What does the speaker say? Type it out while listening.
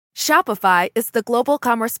Shopify is the global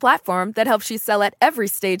commerce platform that helps you sell at every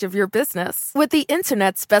stage of your business. With the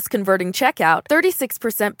internet's best converting checkout,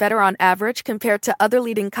 36% better on average compared to other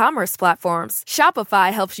leading commerce platforms,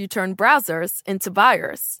 Shopify helps you turn browsers into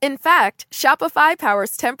buyers. In fact, Shopify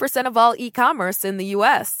powers 10% of all e-commerce in the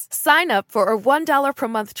U.S. Sign up for a $1 per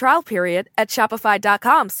month trial period at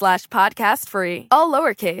shopify.com/podcastfree. All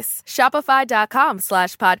lowercase,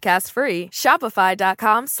 shopify.com/podcastfree,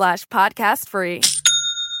 shopify.com/podcastfree.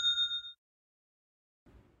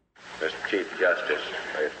 Mr. Chief Justice,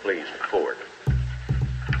 may it please the court.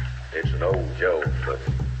 It's an old joke, but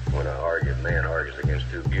when a man argues against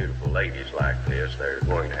two beautiful ladies like this, they're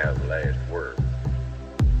going to have the last word.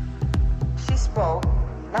 She spoke,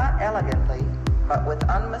 not elegantly, but with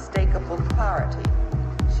unmistakable clarity.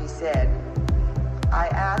 She said, "I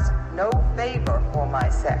ask no favor for my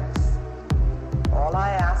sex. All I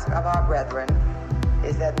ask of our brethren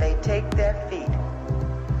is that they take their feet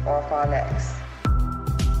off our necks."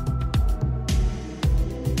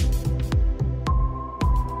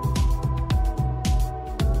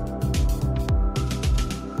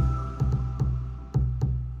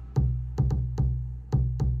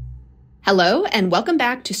 Hello, and welcome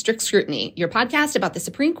back to Strict Scrutiny, your podcast about the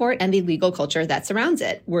Supreme Court and the legal culture that surrounds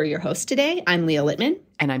it. We're your hosts today. I'm Leah Littman.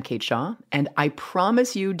 And I'm Kate Shaw. And I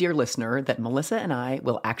promise you, dear listener, that Melissa and I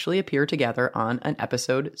will actually appear together on an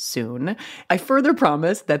episode soon. I further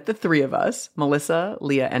promise that the three of us, Melissa,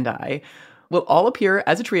 Leah, and I, will all appear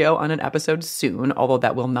as a trio on an episode soon, although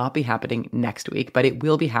that will not be happening next week, but it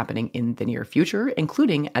will be happening in the near future,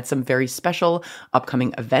 including at some very special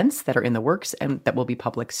upcoming events that are in the works and that will be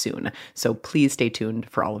public soon. So please stay tuned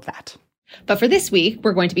for all of that. But for this week,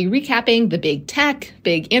 we're going to be recapping the big tech,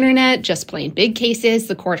 big internet, just plain big cases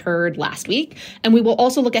the court heard last week. And we will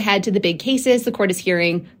also look ahead to the big cases the court is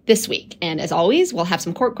hearing this week. And as always, we'll have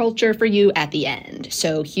some court culture for you at the end.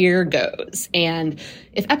 So here goes. And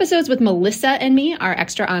if episodes with Melissa and me are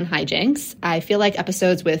extra on hijinks, I feel like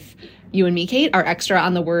episodes with you and me, Kate, are extra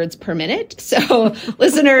on the words per minute. So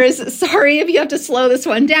listeners, sorry if you have to slow this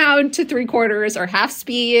one down to 3/4 or half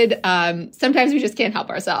speed. Sometimes we just can't help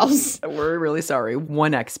ourselves. We're really sorry.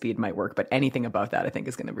 1x speed might work, but anything above that I think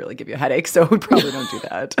is going to really give you a headache. So we probably don't do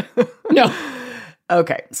that. No.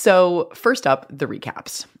 Okay, so first up, the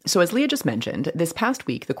recaps. So as Leah just mentioned, this past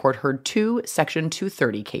week, the court heard 2 Section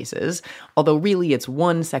 230 cases, although really it's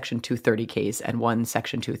 1 Section 230 case and 1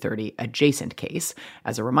 Section 230 adjacent case.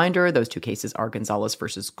 As a reminder, those 2 cases are Gonzalez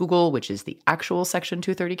versus Google, which is the actual Section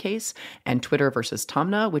 230 case, and Twitter versus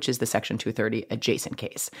Tomna, which is the Section 230 adjacent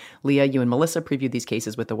case. Leah, you and Melissa previewed these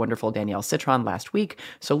cases with the wonderful Danielle Citron last week,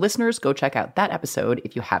 so listeners, go check out that episode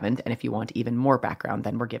if you haven't, and if you want even more background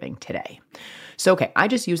than we're giving today. So, okay, I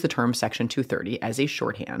just use the term Section 230 as a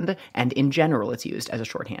shorthand, and in general it's used as a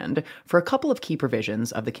shorthand, for a couple of key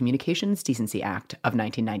provisions of the Communications Decency Act of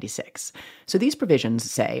 1996. So these provisions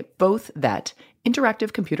say both that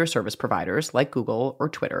interactive computer service providers like Google or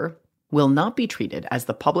Twitter will not be treated as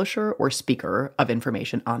the publisher or speaker of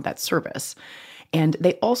information on that service. And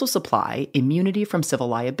they also supply immunity from civil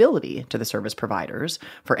liability to the service providers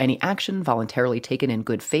for any action voluntarily taken in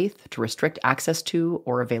good faith to restrict access to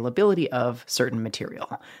or availability of certain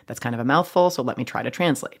material. That's kind of a mouthful, so let me try to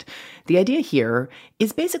translate. The idea here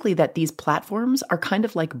is basically that these platforms are kind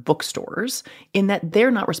of like bookstores in that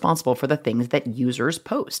they're not responsible for the things that users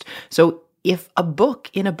post. So if a book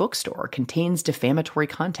in a bookstore contains defamatory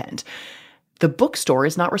content, the bookstore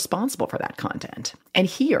is not responsible for that content. And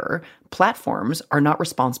here, platforms are not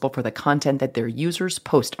responsible for the content that their users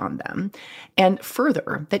post on them. And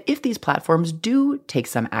further, that if these platforms do take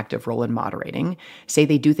some active role in moderating, say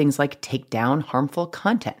they do things like take down harmful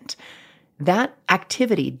content, that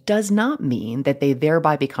activity does not mean that they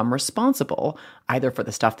thereby become responsible either for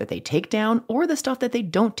the stuff that they take down or the stuff that they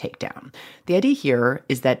don't take down. The idea here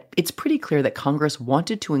is that it's pretty clear that Congress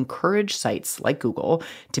wanted to encourage sites like Google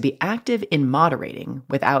to be active in moderating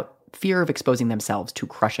without fear of exposing themselves to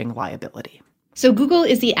crushing liability. So Google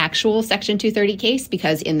is the actual Section 230 case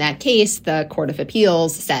because in that case, the Court of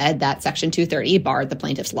Appeals said that Section 230 barred the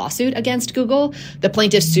plaintiff's lawsuit against Google. The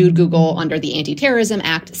plaintiff sued Google under the Anti-Terrorism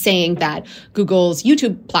Act, saying that Google's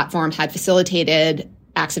YouTube platform had facilitated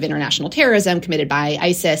acts of international terrorism committed by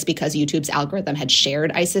ISIS because YouTube's algorithm had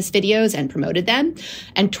shared ISIS videos and promoted them.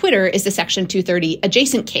 And Twitter is the Section 230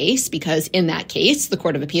 adjacent case because in that case, the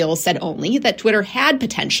Court of Appeals said only that Twitter had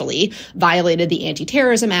potentially violated the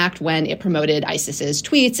Anti-Terrorism Act when it promoted ISIS's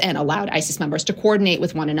tweets and allowed ISIS members to coordinate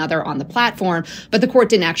with one another on the platform. But the court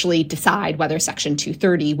didn't actually decide whether Section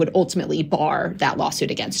 230 would ultimately bar that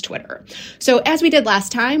lawsuit against Twitter. So as we did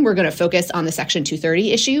last time, we're going to focus on the Section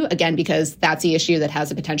 230 issue, again, because that's the issue that has has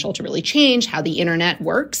the potential to really change how the internet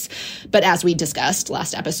works. But as we discussed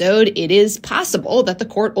last episode, it is possible that the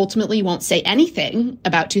court ultimately won't say anything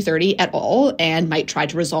about 230 at all and might try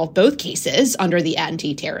to resolve both cases under the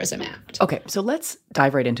Anti-Terrorism Act. Okay, so let's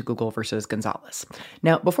dive right into Google versus Gonzalez.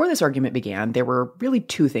 Now, before this argument began, there were really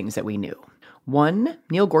two things that we knew. One,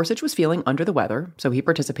 Neil Gorsuch was feeling under the weather, so he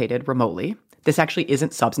participated remotely. This actually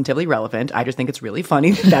isn't substantively relevant. I just think it's really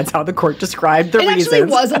funny that that's how the court described the reasons. It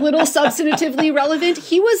actually was a little substantively relevant.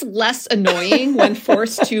 He was less annoying when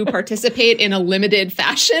forced to participate in a limited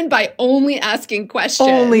fashion by only asking questions.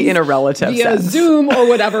 Only in a relative via sense. Zoom or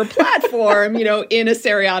whatever platform, in a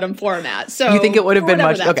seriatim format. So you think it would have been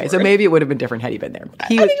much? Okay, so worth. maybe it would have been different had he been there. I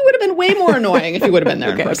think it would have been way more annoying if he would have been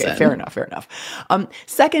there in person. Okay, fair enough.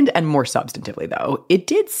 Second, and more substantively, though, it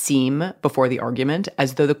did seem before the argument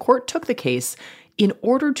as though the court took the case in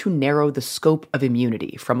order to narrow the scope of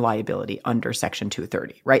immunity from liability under Section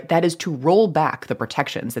 230, right? That is to roll back the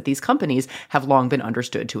protections that these companies have long been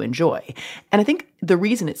understood to enjoy. And I think the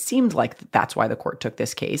reason it seemed like that's why the court took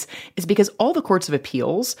this case is because all the courts of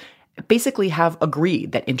appeals basically have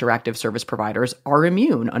agreed that interactive service providers are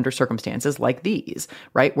immune under circumstances like these,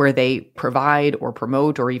 right? Where they provide or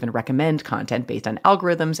promote or even recommend content based on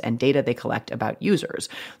algorithms and data they collect about users.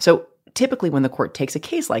 So typically when the court takes a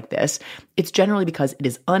case like this, it's generally because it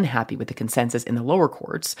is unhappy with the consensus in the lower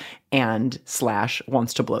courts and /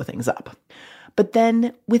 wants to blow things up. But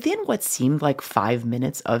then within what seemed like 5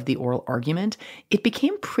 minutes of the oral argument, it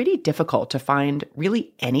became pretty difficult to find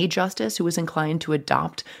really any justice who was inclined to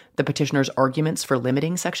adopt the petitioner's arguments for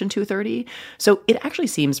limiting Section 230. So it actually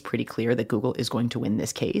seems pretty clear that Google is going to win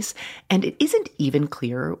this case. And it isn't even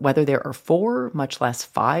clear whether there are 4, much less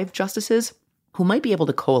 5 justices who might be able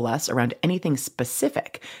to coalesce around anything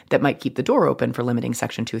specific that might keep the door open for limiting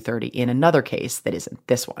Section 230 in another case that isn't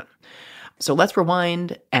this one. So let's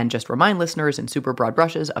rewind and just remind listeners in super broad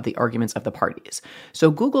brushes of the arguments of the parties. So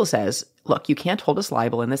Google says, look, you can't hold us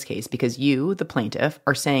liable in this case because you, the plaintiff,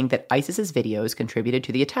 are saying that ISIS's videos contributed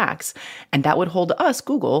to the attacks, and that would hold us,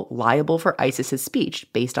 Google, liable for ISIS's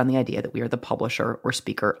speech based on the idea that we are the publisher or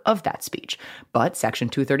speaker of that speech. But Section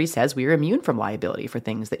 230 says we are immune from liability for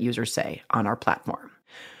things that users say on our platform.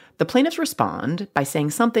 The plaintiffs respond by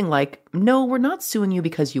saying something like, no, we're not suing you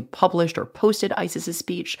because you published or posted ISIS's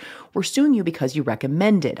speech. We're suing you because you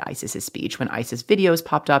recommended ISIS's speech when ISIS videos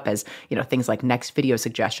popped up as, things like next video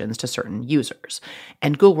suggestions to certain users.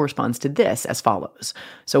 And Google responds to this as follows.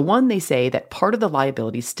 So one, they say that part of the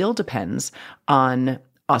liability still depends on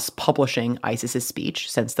us publishing ISIS's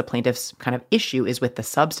speech, since the plaintiff's kind of issue is with the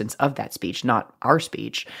substance of that speech, not our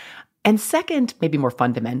speech. And second, maybe more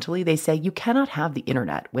fundamentally, they say you cannot have the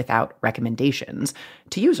internet without recommendations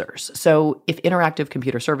to users. So if interactive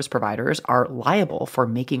computer service providers are liable for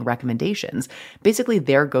making recommendations, basically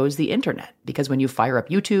there goes the internet. Because when you fire up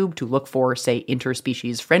YouTube to look for, say,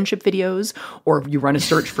 interspecies friendship videos, or you run a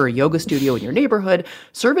search for a yoga studio in your neighborhood,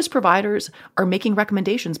 service providers are making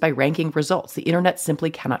recommendations by ranking results. The internet simply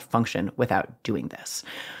cannot function without doing this.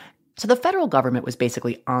 So the federal government was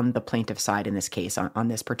basically on the plaintiff's side in this case on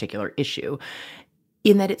this particular issue,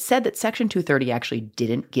 in that it said that Section 230 actually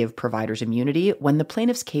didn't give providers immunity when the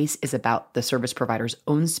plaintiff's case is about the service provider's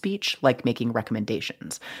own speech, like making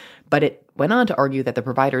recommendations. But it went on to argue that the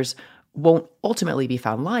providers won't ultimately be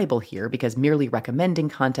found liable here because merely recommending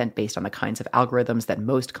content based on the kinds of algorithms that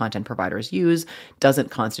most content providers use doesn't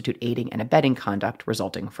constitute aiding and abetting conduct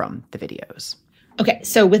resulting from the videos. Okay,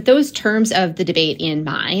 so with those terms of the debate in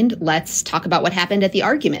mind, let's talk about what happened at the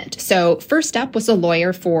argument. So first up was a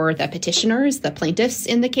lawyer for the petitioners, the plaintiffs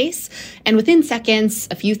in the case. And within seconds,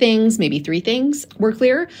 a few things, maybe 3 things were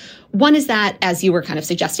clear. One is that, as you were kind of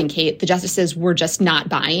suggesting, Kate, the justices were just not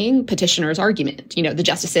buying petitioner's argument. The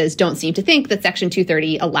justices don't seem to think that Section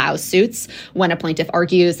 230 allows suits when a plaintiff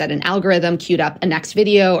argues that an algorithm queued up a next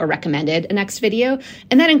video or recommended a next video.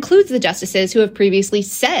 And that includes the justices who have previously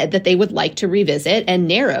said that they would like to revisit and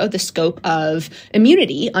narrow the scope of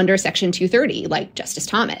immunity under Section 230, like Justice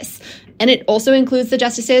Thomas. And it also includes the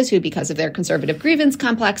justices who, because of their conservative grievance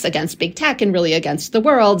complex against big tech and really against the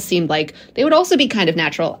world, seemed like they would also be kind of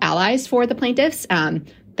natural allies for the plaintiffs.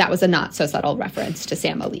 That was a not so subtle reference to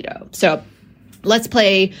Sam Alito. So let's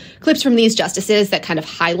play clips from these justices that kind of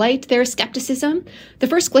highlight their skepticism. The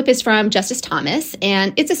first clip is from Justice Thomas,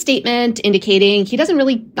 and it's a statement indicating he doesn't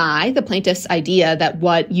really buy the plaintiff's idea that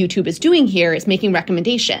what YouTube is doing here is making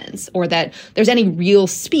recommendations or that there's any real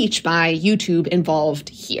speech by YouTube involved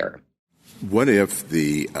here. What if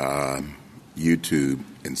the YouTube,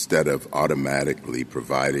 instead of automatically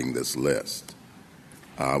providing this list,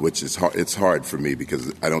 which is hard, it's hard for me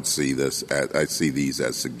because I don't see this I see these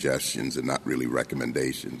as suggestions and not really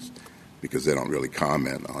recommendations. because they don't really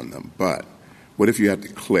comment on them. But what if you had to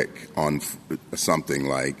click on something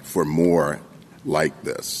like, for more like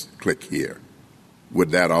this, click here?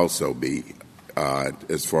 Would that also be,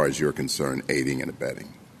 as far as you're concerned, aiding and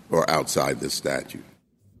abetting or outside this statute?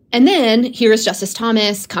 And then here's Justice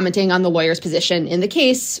Thomas commenting on the lawyer's position in the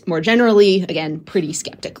case more generally, again, pretty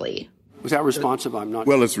skeptically. Was that responsive? I'm not.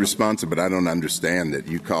 Well, it's responsive, but I don't understand it.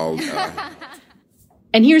 You called.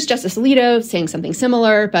 And here's Justice Alito saying something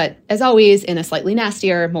similar, but as always, in a slightly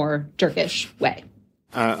nastier, more jerkish way.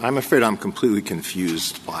 I'm afraid I'm completely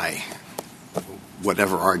confused by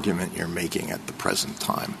whatever argument you're making at the present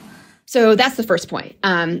time. So that's the first point.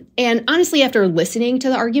 And honestly, after listening to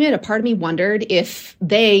the argument, a part of me wondered if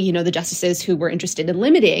they, the justices who were interested in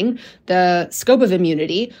limiting the scope of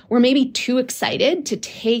immunity, were maybe too excited to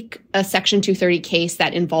take a Section 230 case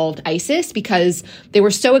that involved ISIS because they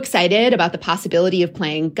were so excited about the possibility of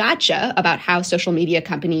playing gotcha about how social media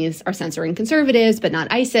companies are censoring conservatives, but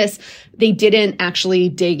not ISIS. They didn't actually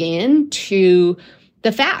dig into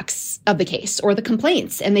the facts of the case or the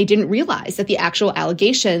complaints, and they didn't realize that the actual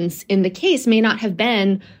allegations in the case may not have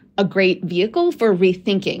been a great vehicle for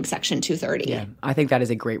rethinking Section 230. Yeah, I think that is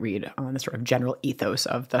a great read on the sort of general ethos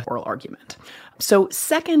of the oral argument. So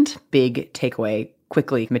second big takeaway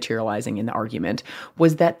quickly materializing in the argument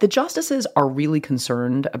was that the justices are really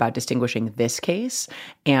concerned about distinguishing this case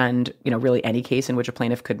and, really any case in which a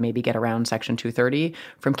plaintiff could maybe get around Section 230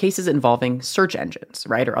 from cases involving search engines,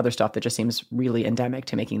 right? Or other stuff that just seems really endemic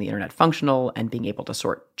to making the internet functional and being able to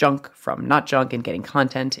sort junk from not junk and getting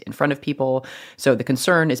content in front of people. So the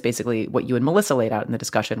concern is basically what you and Melissa laid out in the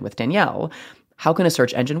discussion with Danielle. How can a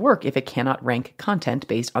search engine work if it cannot rank content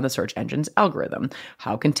based on the search engine's algorithm?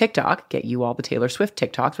 How can TikTok get you all the Taylor Swift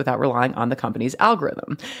TikToks without relying on the company's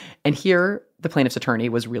algorithm? And here, the plaintiff's attorney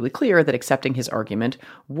was really clear that accepting his argument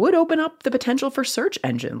would open up the potential for search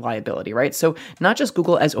engine liability, right? So not just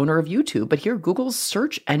Google as owner of YouTube, but here Google's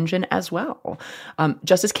search engine as well.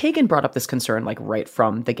 Justice Kagan brought up this concern right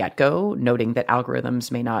from the get-go, noting that algorithms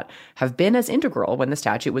may not have been as integral when the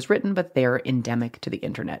statute was written, but they're endemic to the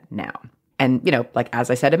internet now. And, as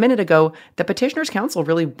I said a minute ago, the petitioner's counsel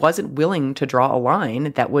really wasn't willing to draw a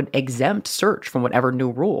line that would exempt search from whatever new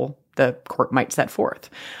rule the court might set forth.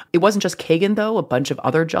 It wasn't just Kagan, though. A bunch of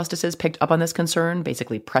other justices picked up on this concern,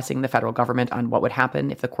 basically pressing the federal government on what would happen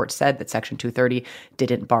if the court said that Section 230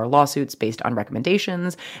 didn't bar lawsuits based on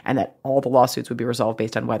recommendations, and that all the lawsuits would be resolved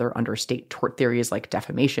based on whether under state tort theories like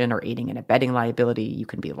defamation or aiding and abetting liability, you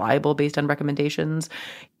can be liable based on recommendations.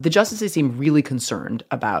 The justices seem really concerned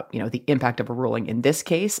about, the impact of a ruling in this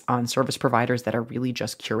case on service providers that are really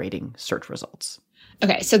just curating search results.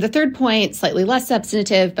 Okay, so the third point, slightly less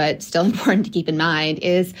substantive, but still important to keep in mind,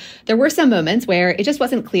 is there were some moments where it just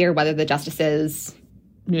wasn't clear whether the justices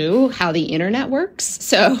knew how the internet works.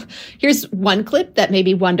 So here's one clip that made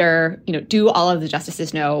me wonder, do all of the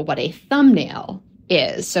justices know what a thumbnail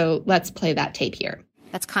is? So let's play that tape here.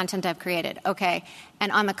 That's content I've created. Okay.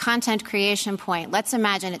 And on the content creation point, let's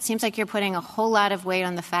imagine it seems like you're putting a whole lot of weight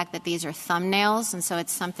on the fact that these are thumbnails, and so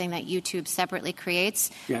it's something that YouTube separately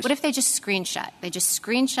creates. Yes. What if they just screenshot? They just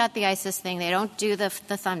screenshot the ISIS thing. They don't do the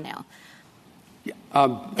thumbnail. Yeah,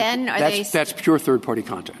 that's pure third-party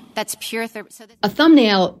content. That's pure a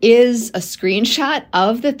thumbnail is a screenshot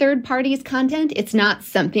of the third party's content. It's not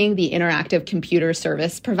something the interactive computer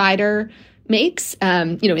service provider makes.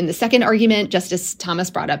 In the second argument, Justice Thomas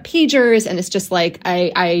brought up pagers, and it's just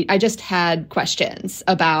I just had questions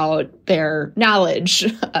about their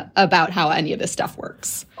knowledge about how any of this stuff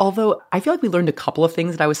works. Although I feel like we learned a couple of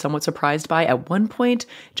things that I was somewhat surprised by. At one point,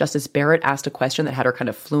 Justice Barrett asked a question that had her kind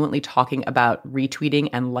of fluently talking about retweeting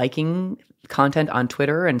and liking content on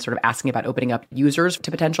Twitter and sort of asking about opening up users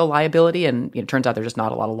to potential liability. And it turns out there's just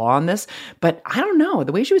not a lot of law on this. But I don't know.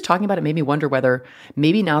 The way she was talking about it made me wonder whether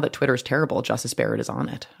maybe now that Twitter is terrible, Justice Barrett is on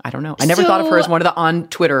it. I don't know. I never thought of her as one of the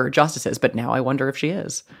on-Twitter justices, but now I wonder if she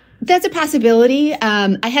is. That's a possibility.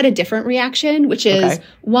 I had a different reaction, which is,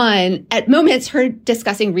 one, at moments her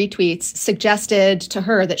discussing retweets suggested to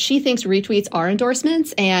her that she thinks retweets are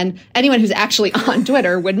endorsements, and anyone who's actually on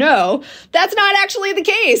Twitter would know that's not actually the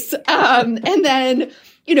case. And then,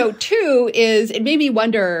 two is it made me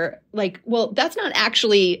wonder, that's not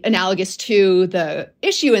actually analogous to the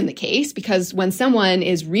issue in the case, because when someone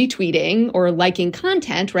is retweeting or liking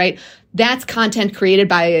content, right, that's content created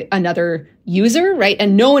by another user, right?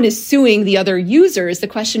 And no one is suing the other users. The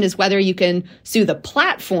question is whether you can sue the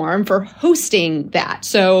platform for hosting that.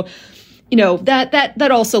 So,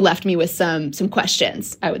 that also left me with some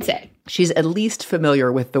questions, I would say. she's at least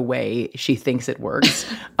familiar with the way she thinks it works.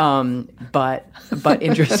 But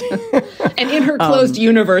interesting. And in her closed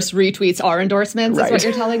universe, retweets are endorsements, right. is what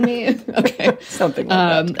you're telling me? Okay. Something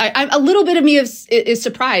like that. I'm a little bit of me is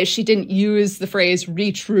surprised she didn't use the phrase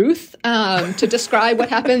retruth to describe what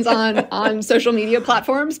happens on social media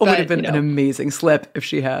platforms. It would have been an amazing slip if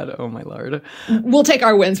she had. Oh, my Lord. We'll take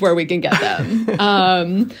our wins where we can get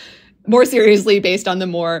them. More seriously, based on the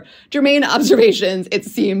more germane observations, it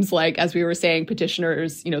seems like, as we were saying,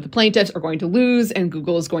 petitioners, the plaintiffs are going to lose and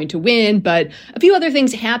Google is going to win. But a few other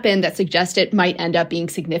things happen that suggest it might end up being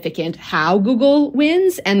significant how Google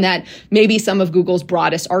wins, and that maybe some of Google's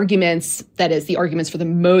broadest arguments, that is, the arguments for the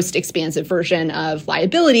most expansive version of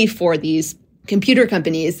liability for these computer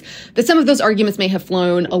companies, that some of those arguments may have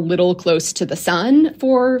flown a little close to the sun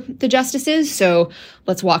for the justices. So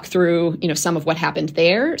let's walk through, some of what happened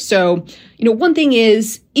there. So, one thing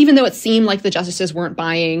is, even though it seemed like the justices weren't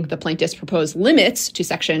buying the plaintiffs' proposed limits to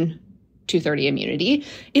Section 230 immunity,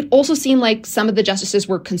 it also seemed like some of the justices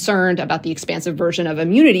were concerned about the expansive version of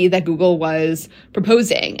immunity that Google was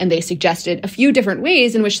proposing. And they suggested a few different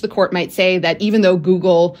ways in which the court might say that even though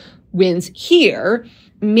Google wins here,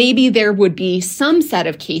 maybe there would be some set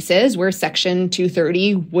of cases where Section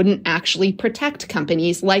 230 wouldn't actually protect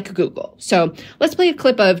companies like Google. So let's play a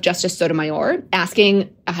clip of Justice Sotomayor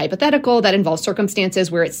asking a hypothetical that involves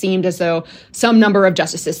circumstances where it seemed as though some number of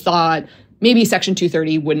justices thought maybe Section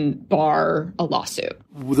 230 wouldn't bar a lawsuit.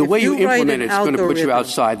 The way you implement it's going to put you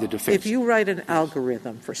outside the defense. If you write an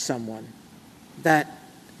algorithm for someone that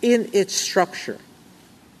in its structure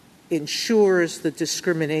ensures the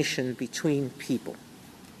discrimination between people,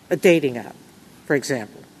 a dating app, for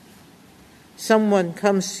example. Someone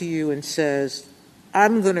comes to you and says,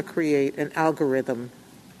 I'm going to create an algorithm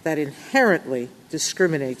that inherently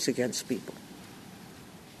discriminates against people.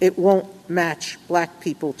 It won't match black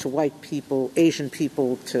people to white people, Asian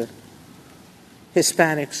people to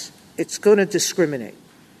Hispanics. It's going to discriminate.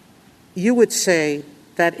 You would say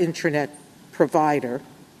that internet provider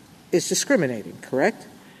is discriminating, correct?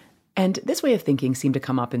 And this way of thinking seemed to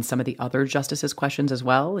come up in some of the other justices' questions as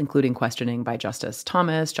well, including questioning by Justice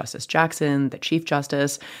Thomas, Justice Jackson, the Chief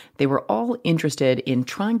Justice. They were all interested in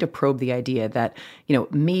trying to probe the idea that,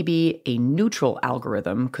 maybe a neutral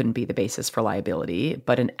algorithm couldn't be the basis for liability,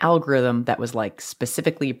 but an algorithm that was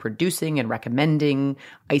specifically producing and recommending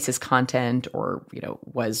ISIS content or,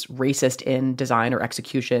 was racist in design or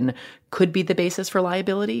execution could be the basis for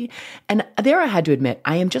liability. And there I had to admit,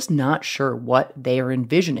 I am just not sure what they are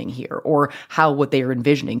envisioning here, or how what they are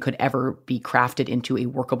envisioning could ever be crafted into a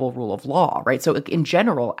workable rule of law, right? So in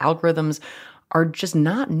general, algorithms are just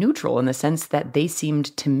not neutral in the sense that they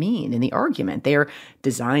seemed to mean in the argument. They are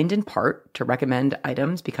designed in part to recommend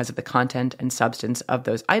items because of the content and substance of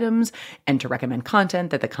those items, and to recommend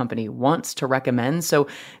content that the company wants to recommend. So,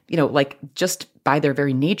 just by their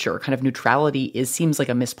very nature, kind of neutrality seems like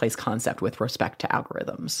a misplaced concept with respect to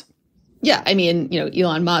algorithms. Yeah, I mean,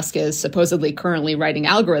 Elon Musk is supposedly currently writing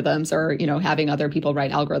algorithms or, having other people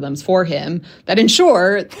write algorithms for him that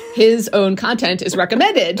ensure his own content is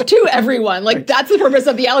recommended to everyone. That's the purpose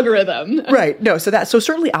of the algorithm. Right. No, so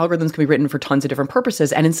certainly algorithms can be written for tons of different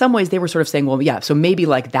purposes. And in some ways they were sort of saying, well, yeah, so maybe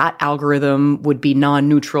that algorithm would be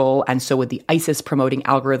non-neutral, and so would the ISIS promoting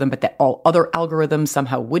algorithm, but that all other algorithms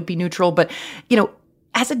somehow would be neutral. But,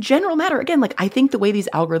 as a general matter, again, I think the way these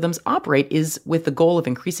algorithms operate is with the goal of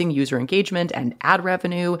increasing user engagement and ad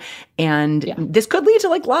revenue. And this could lead to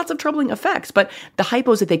lots of troubling effects. But the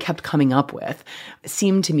hypos that they kept coming up with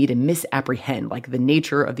seemed to me to misapprehend the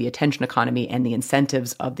nature of the attention economy and the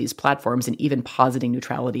incentives of these platforms, and even positing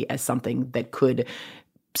neutrality as something that could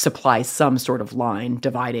supply some sort of line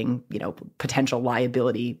dividing, potential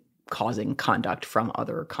liability causing conduct from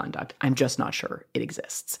other conduct. I'm just not sure it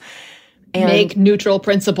exists. And make neutral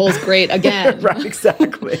principles great again. Right,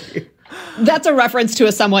 exactly. That's a reference to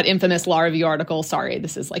a somewhat infamous law review article. Sorry,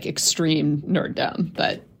 this is extreme nerddom,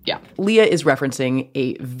 but yeah. Leah is referencing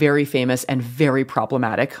a very famous and very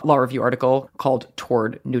problematic law review article called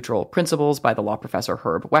Toward Neutral Principles by the law professor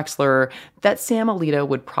Herb Wexler that Sam Alito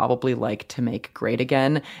would probably like to make great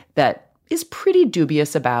again, that is pretty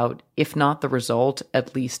dubious about, if not the result,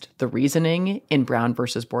 at least the reasoning in Brown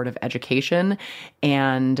versus Board of Education.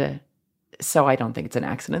 And so I don't think it's an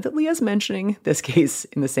accident that Leah's mentioning this case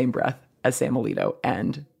in the same breath as Sam Alito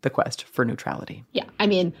and the quest for neutrality. Yeah, I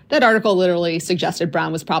mean, that article literally suggested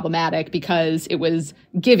Brown was problematic because it was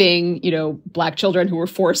giving, Black children who were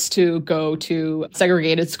forced to go to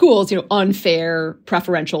segregated schools, unfair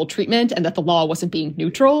preferential treatment, and that the law wasn't being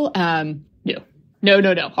neutral.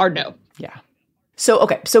 No, hard no. Yeah. So,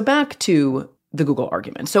 okay, so back to the Google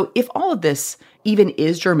argument. So if all of this even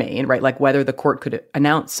is germane, right, like whether the court could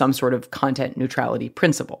announce some sort of content neutrality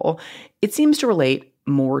principle, it seems to relate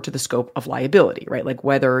more to the scope of liability, right? Like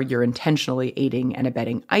whether you're intentionally aiding and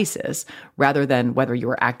abetting ISIS rather than whether you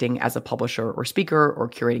are acting as a publisher or speaker or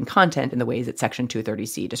curating content in the ways that Section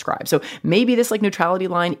 230C describes. So maybe this like neutrality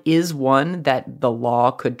line is one that the law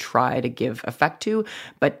could try to give effect to,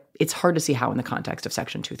 but it's hard to see how in the context of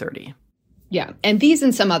Section 230. Yeah. And these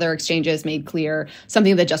and some other exchanges made clear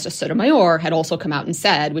something that Justice Sotomayor had also come out and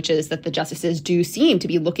said, which is that the justices do seem to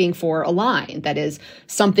be looking for a line. That is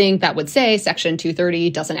something that would say Section 230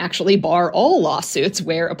 doesn't actually bar all lawsuits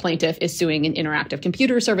where a plaintiff is suing an interactive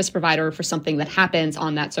computer service provider for something that happens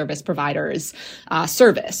on that service provider's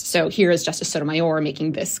service. So here is Justice Sotomayor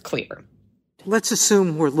making this clear. Let's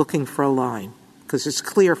assume we're looking for a line, because it's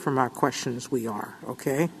clear from our questions we are,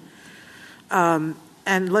 okay?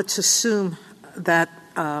 And let's assume that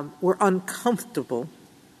we're uncomfortable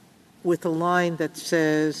with a line that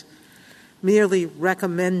says merely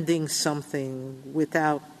recommending something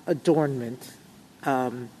without adornment,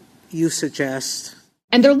 you suggest.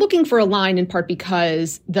 And they're looking for a line in part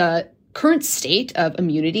because the current state of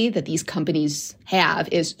immunity that these companies have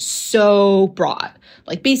is so broad.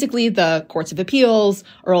 Like basically the courts of appeals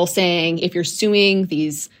are all saying if you're suing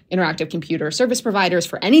these interactive computer service providers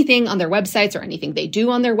for anything on their websites or anything they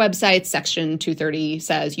do on their websites, Section 230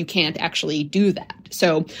 says you can't actually do that.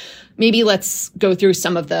 So maybe let's go through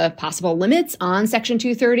some of the possible limits on Section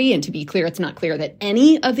 230. And to be clear, it's not clear that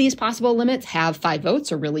any of these possible limits have 5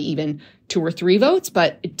 votes or really even 2 or 3 votes,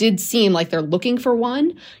 but it did seem like they're looking for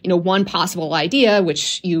one. You know, one possible idea,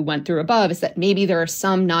 which you went through above, is that maybe there are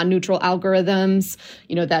some non-neutral algorithms,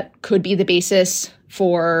 you know, that could be the basis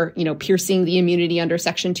for, you know, piercing the immunity under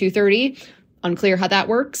Section 230. Unclear how that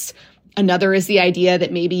works. Another is the idea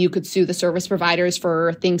that maybe you could sue the service providers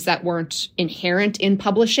for things that weren't inherent in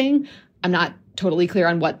publishing. I'm not totally clear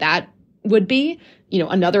on what that would be. You know,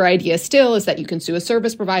 another idea still is that you can sue a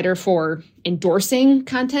service provider for endorsing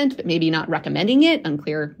content, but maybe not recommending it.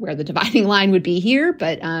 Unclear where the dividing line would be here.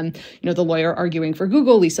 But, you know, the lawyer arguing for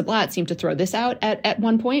Google, Lisa Blatt, seemed to throw this out at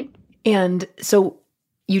one point. And so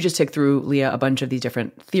you just took through, Leah, a bunch of these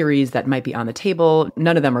different theories that might be on the table.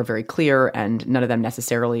 None of them are very clear, and none of them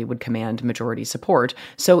necessarily would command majority support.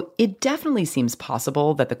 So it definitely seems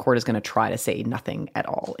possible that the court is going to try to say nothing at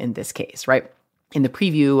all in this case, right? In the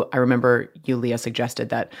preview, I remember you, Leah, suggested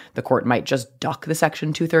that the court might just duck the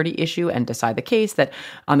Section 230 issue and decide the case that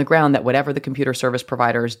on the ground that whatever the computer service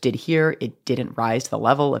providers did here, it didn't rise to the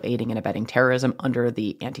level of aiding and abetting terrorism under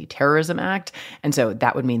the Anti-Terrorism Act. And so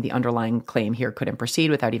that would mean the underlying claim here couldn't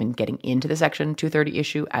proceed without even getting into the Section 230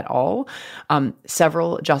 issue at all.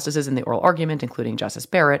 Several justices in the oral argument, including Justice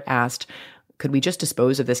Barrett, asked, could we just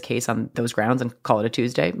dispose of this case on those grounds and call it a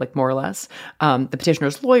Tuesday, like more or less? The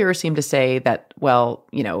petitioner's lawyer seemed to say that, well,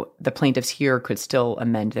 you know, the plaintiffs here could still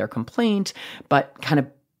amend their complaint, but kind of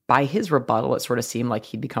by his rebuttal, it sort of seemed like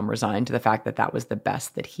he'd become resigned to the fact that that was the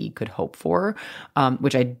best that he could hope for,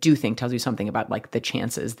 which I do think tells you something about like the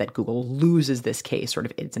chances that Google loses this case sort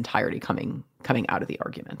of in its entirety coming out of the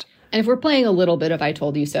argument. And if we're playing a little bit of I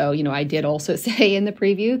told you so, you know, I did also say in the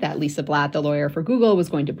preview that Lisa Blatt, the lawyer for Google, was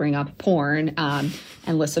going to bring up porn. And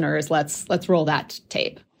listeners, let's roll that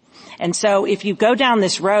tape. And so if you go down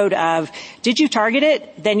this road of, did you target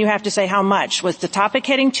it? Then you have to say how much. Was the topic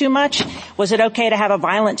hitting too much? Was it okay to have a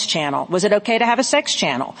violence channel? Was it okay to have a sex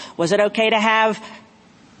channel? Was it okay to have,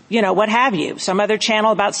 you know, what have you, some other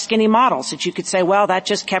channel about skinny models that you could say, well, that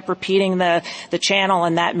just kept repeating the channel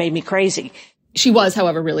and that made me crazy. She was,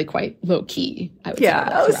 however, really quite low key, I would say.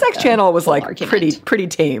 Yeah, the sex channel was like pretty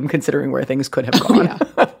tame considering where things could have gone.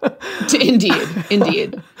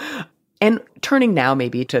 Indeed. And turning now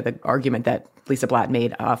maybe to the argument that Lisa Blatt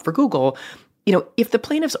made for Google, you know, if the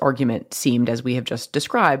plaintiff's argument seemed, as we have just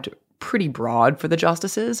described, pretty broad for the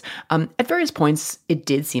justices, at various points it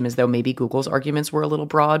did seem as though maybe Google's arguments were a little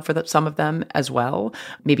broad for some of them as well.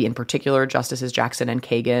 Maybe in particular Justices Jackson and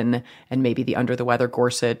Kagan, and maybe the under the weather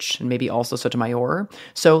Gorsuch, and maybe also Sotomayor.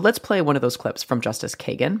 So let's play one of those clips from Justice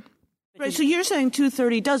Kagan. Right, so you're saying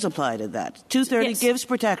 230 does apply to that. 230 gives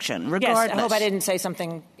protection, regardless. Yes, I hope I didn't say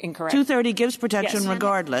something incorrect. 230 gives protection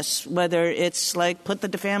regardless, whether it's like put the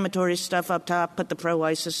defamatory stuff up top, put the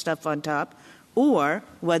pro-ISIS stuff on top, or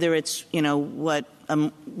whether it's, you know, what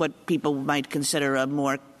people might consider a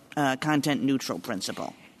more content-neutral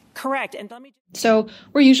principle. Correct. And So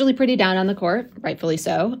we're usually pretty down on the court, rightfully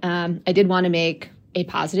so. I did want to make a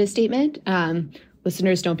positive statement.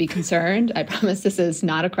 Listeners, don't be concerned. I promise this is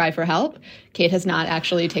not a cry for help. Kate has not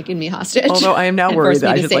actually taken me hostage. Although I am now worried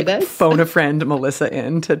that I should phone a friend, Melissa,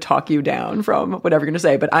 in to talk you down from whatever you're going to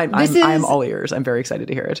say. But I'm all ears. I'm very excited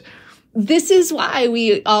to hear it. This is why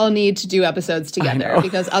we all need to do episodes together,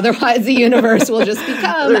 because otherwise the universe will just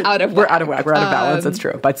become out of whack. We're out of whack. We're out of balance. That's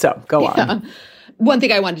true. But so, go on. One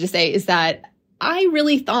thing I wanted to say is that I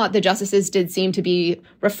really thought the justices did seem to be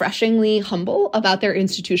refreshingly humble about their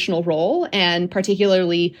institutional role, and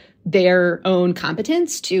particularly their own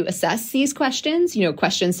competence to assess these questions.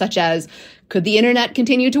 Questions such as, could the internet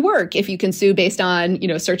continue to work if you can sue based on,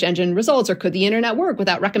 search engine results, or could the internet work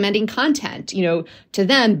without recommending content? To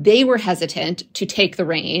them, they were hesitant to take the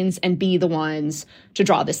reins and be the ones to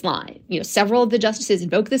draw this line. Several of the justices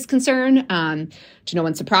invoked this concern. To no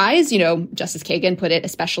one's surprise, Justice Kagan put it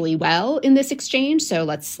especially well in this exchange. So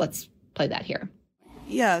let's play that here.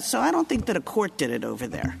 Yeah, so I don't think that a court did it over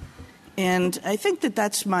there. And I think that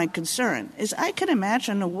that's my concern, is I can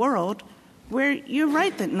imagine a world where you're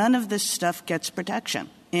right that none of this stuff gets protection.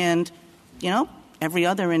 And, every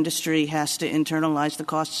other industry has to internalize the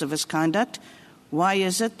costs of its conduct. Why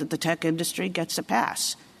is it that the tech industry gets a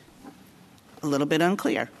pass? A little bit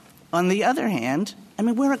unclear. On the other hand,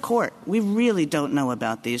 we're a court. We really don't know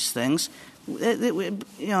about these things.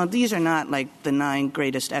 These are not like the 9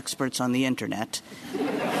 greatest experts on the internet.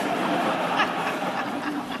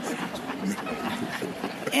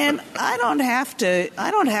 And I don't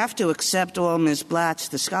have to accept all Ms. Blatt's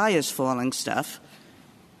 "the sky is falling" stuff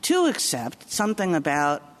to accept something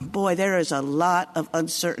about, boy, there is a lot of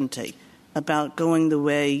uncertainty about going the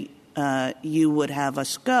way you would have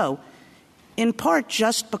us go, in part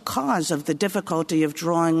just because of the difficulty of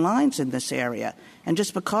drawing lines in this area, and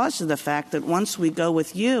just because of the fact that once we go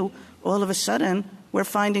with you, all of a sudden we're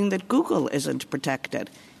finding that Google isn't protected.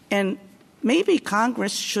 And maybe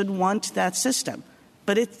Congress should want that system.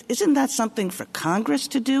 But isn't that something for Congress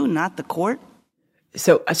to do, not the court?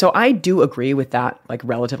 So I do agree with that,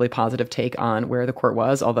 relatively positive take on where the court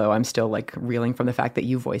was, although I'm still, reeling from the fact that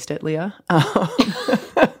you voiced it, Leah.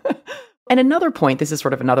 And another point, this is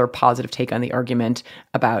sort of another positive take on the argument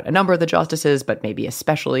about a number of the justices, but maybe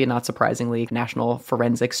especially, not surprisingly, national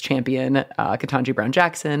forensics champion Ketanji Brown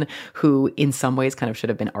Jackson, who in some ways kind of should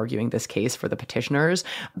have been arguing this case for the petitioners.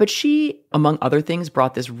 But she, among other things,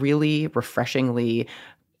 brought this really refreshingly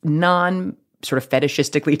sort of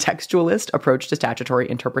fetishistically textualist approach to statutory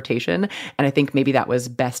interpretation. And I think maybe that was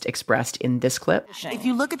best expressed in this clip. If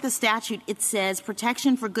you look at the statute, it says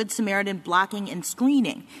protection for Good Samaritan blocking and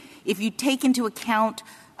screening. If you take into account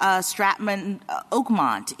Stratman,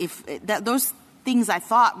 Oakmont, those things I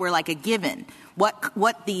thought were like a given.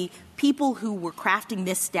 What the people who were crafting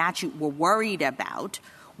this statute were worried about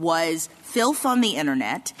was filth on the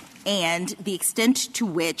internet and the extent to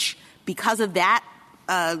which, because of that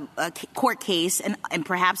court case and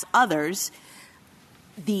perhaps others,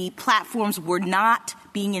 the platforms were not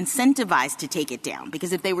being incentivized to take it down.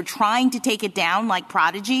 Because if they were trying to take it down like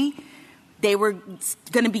Prodigy, they were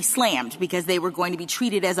going to be slammed because they were going to be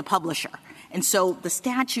treated as a publisher. And so the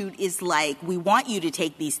statute is like, we want you to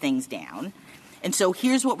take these things down. And so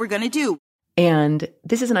here's what we're going to do. And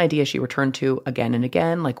this is an idea she returned to again and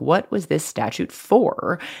again, what was this statute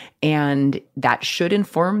for? And that should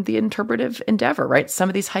inform the interpretive endeavor, right? Some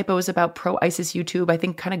of these hypos about pro-ISIS YouTube, I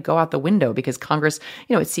think, kind of go out the window because Congress,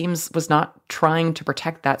 it seems, was not trying to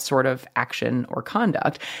protect that sort of action or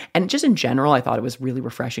conduct. And just in general, I thought it was really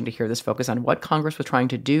refreshing to hear this focus on what Congress was trying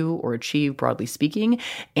to do or achieve, broadly speaking.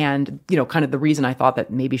 And, kind of the reason I thought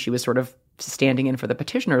that maybe she was sort of standing in for the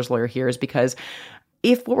petitioner's lawyer here is because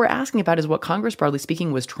if what we're asking about is what Congress, broadly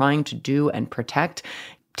speaking, was trying to do and protect,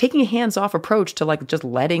 taking a hands-off approach to just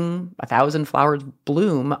letting 1,000 flowers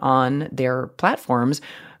bloom on their platforms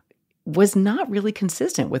was not really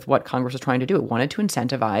consistent with what Congress was trying to do. It wanted to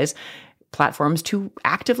incentivize platforms to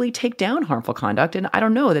actively take down harmful conduct. And I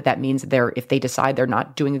don't know that means that if they decide they're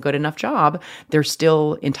not doing a good enough job, they're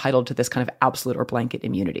still entitled to this kind of absolute or blanket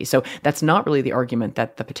immunity. So that's not really the argument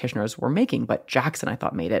that the petitioners were making, but Jackson, I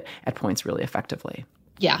thought, made it at points really effectively.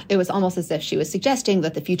 Yeah, it was almost as if she was suggesting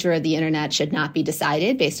that the future of the internet should not be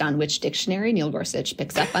decided based on which dictionary Neil Gorsuch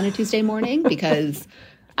picks up on a Tuesday morning, because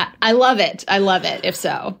I love it. I love it, if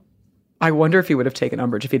so. I wonder if he would have taken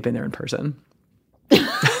umbrage if he'd been there in person.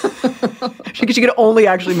 She could only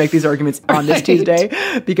actually make these arguments on this Tuesday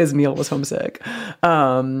because Neil was homesick.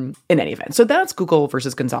 In any event, so that's Google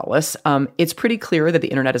versus Gonzalez. It's pretty clear that the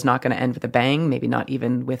internet is not going to end with a bang, maybe not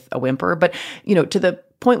even with a whimper. But, to the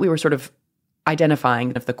point we were sort of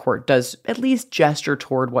identifying if the court does at least gesture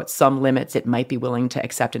toward what some limits it might be willing to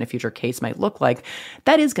accept in a future case might look like,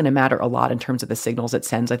 that is going to matter a lot in terms of the signals it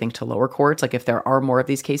sends, I think, to lower courts. Like if there are more of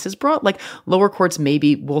these cases brought, like lower courts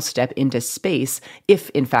maybe will step into space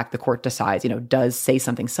if, in fact, the court decides, does say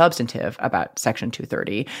something substantive about Section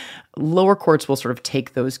 230. Lower courts will sort of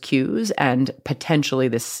take those cues, and potentially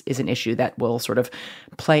this is an issue that will sort of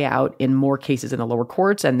play out in more cases in the lower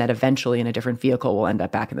courts, and that eventually in a different vehicle will end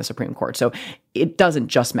up back in the Supreme Court. So it doesn't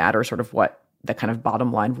just matter sort of what the kind of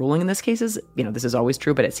bottom line ruling in this case is. This is always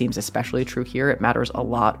true, but it seems especially true here. It matters a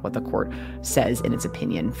lot what the court says in its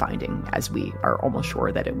opinion finding, as we are almost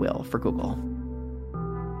sure that it will for Google.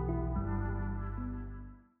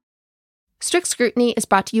 Strict Scrutiny is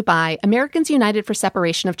brought to you by Americans United for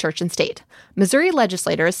Separation of Church and State. Missouri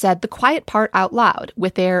legislators said the quiet part out loud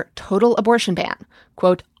with their total abortion ban.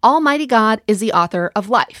 Quote, Almighty God is the author of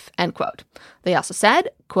life, end quote. They also said,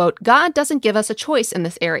 quote, God doesn't give us a choice in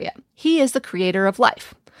this area. He is the creator of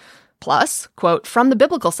life. Plus, quote, from the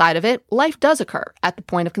biblical side of it, life does occur at the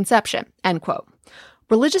point of conception, end quote.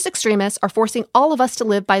 Religious extremists are forcing all of us to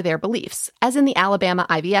live by their beliefs, as in the Alabama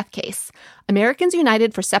IVF case. Americans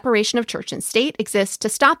United for Separation of Church and State exists to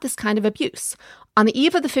stop this kind of abuse. On the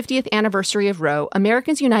eve of the 50th anniversary of Roe,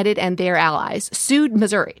 Americans United and their allies sued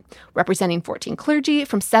Missouri, representing 14 clergy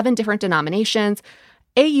from 7 different denominations.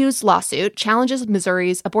 AU's lawsuit challenges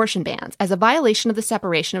Missouri's abortion bans as a violation of the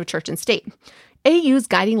separation of church and state. AU's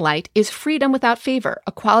guiding light is freedom without favor,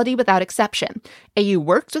 equality without exception. AU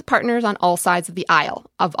works with partners on all sides of the aisle,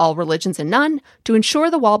 of all religions and none, to ensure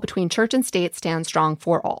the wall between church and state stands strong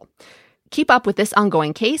for all. Keep up with this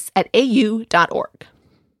ongoing case at au.org.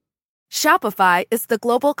 Shopify is the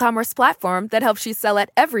global commerce platform that helps you sell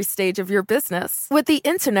at every stage of your business. With the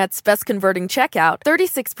internet's best converting checkout,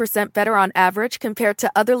 36% better on average compared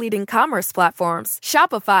to other leading commerce platforms,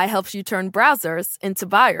 Shopify helps you turn browsers into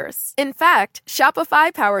buyers. In fact,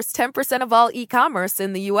 Shopify powers 10% of all e-commerce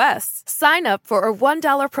in the U.S. Sign up for a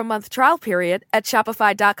 $1 per month trial period at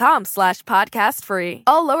shopify.com/podcastfree.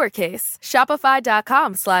 All lowercase,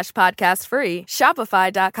 shopify.com/podcastfree,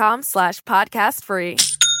 shopify.com/podcastfree.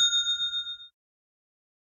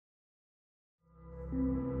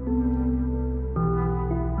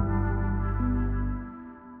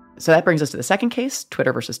 So that brings us to the second case,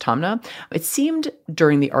 Twitter versus Taamneh. It seemed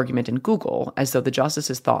during the argument in Google as though the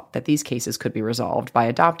justices thought that these cases could be resolved by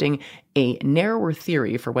adopting a narrower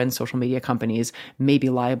theory for when social media companies may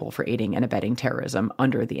be liable for aiding and abetting terrorism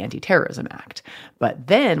under the Anti-Terrorism Act. But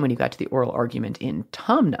then when you got to the oral argument in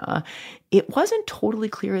Taamneh, it wasn't totally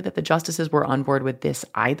clear that the justices were on board with this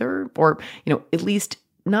either, or, at least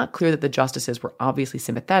not clear that the justices were obviously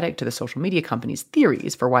sympathetic to the social media companies'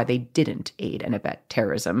 theories for why they didn't aid and abet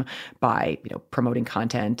terrorism by, promoting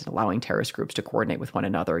content and allowing terrorist groups to coordinate with one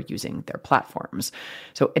another using their platforms.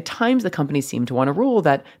 So at times, the companies seem to want to rule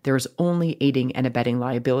that there's only aiding and abetting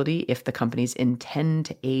liability if the companies intend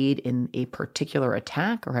to aid in a particular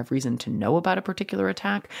attack or have reason to know about a particular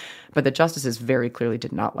attack. But the justices very clearly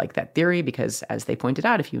did not like that theory because, as they pointed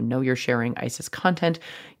out, if you know you're sharing ISIS content,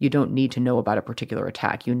 you don't need to know about a particular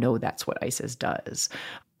attack. You know that's what ISIS does.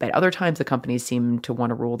 At other times, the companies seem to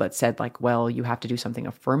want a rule that said, you have to do something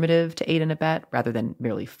affirmative to aid and abet rather than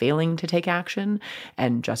merely failing to take action.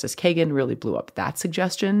 And Justice Kagan really blew up that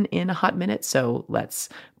suggestion in a hot minute. So let's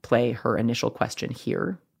play her initial question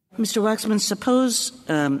here. Mr. Waxman, suppose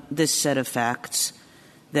this set of facts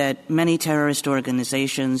that many terrorist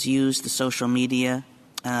organizations use the social media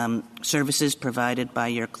services provided by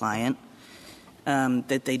your client,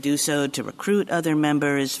 that they do so to recruit other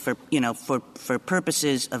members for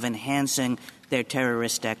purposes of enhancing their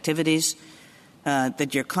terrorist activities,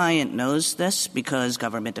 that your client knows this because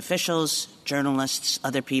government officials, journalists,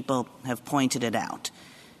 other people have pointed it out.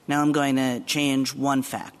 Now I'm going to change one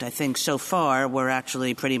fact. I think so far we're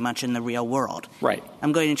actually pretty much in the real world. Right.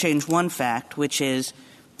 I'm going to change one fact, which is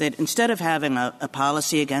that instead of having a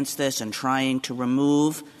policy against this and trying to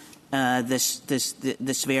remove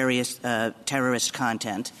this various terrorist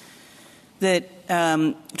content, that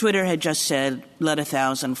Twitter had just said, let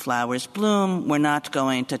 1,000 flowers bloom, we're not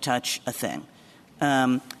going to touch a thing.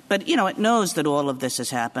 But, it knows that all of this is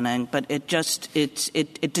happening, but it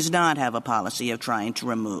does not have a policy of trying to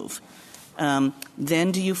remove.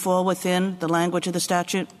 Then do you fall within the language of the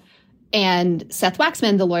statute? And Seth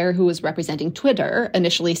Waxman, the lawyer who was representing Twitter,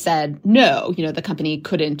 initially said, no, the company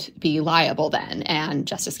couldn't be liable then. And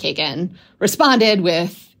Justice Kagan responded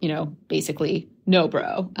with, basically, no,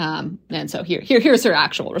 bro. And so here's her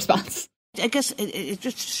actual response. I guess it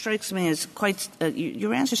just strikes me as quite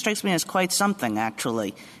your answer strikes me as quite something,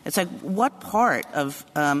 actually. It's like, what part of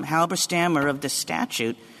Halberstam or of the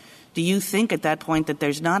statute do you think at that point that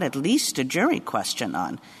there's not at least a jury question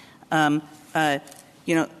on?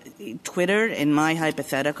 Twitter, in my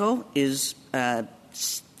hypothetical, is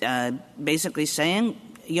basically saying,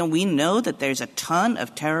 we know that there's a ton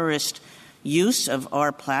of terrorist use of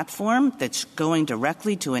our platform that's going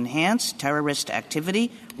directly to enhance terrorist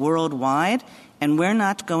activity worldwide, and we're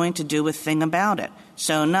not going to do a thing about it.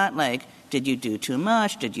 So not like, did you do too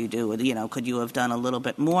much? Did you do, could you have done a little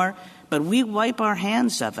bit more? But we wipe our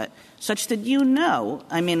hands of it such that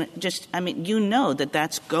that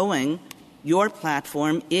that's going, your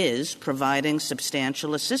platform is providing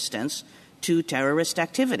substantial assistance to terrorist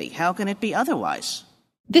activity. How can it be otherwise?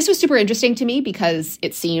 This was super interesting to me because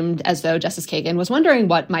it seemed as though Justice Kagan was wondering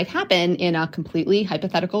what might happen in a completely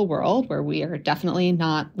hypothetical world where we are definitely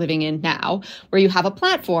not living in now, where you have a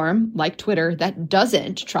platform like Twitter that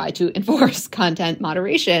doesn't try to enforce content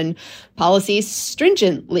moderation policies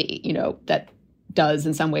stringently, that does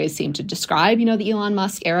in some ways seem to describe, the Elon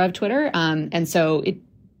Musk era of Twitter. And so it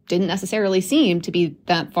didn't necessarily seem to be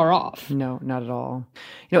that far off. No, not at all.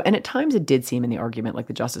 And at times it did seem in the argument like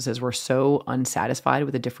the justices were so unsatisfied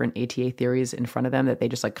with the different ATA theories in front of them that they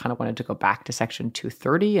just kind of wanted to go back to Section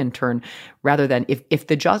 230 and turn, rather than, if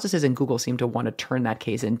the justices in Google seem to want to turn that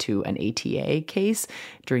case into an ATA case,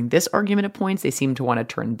 during this argument at points, they seem to want to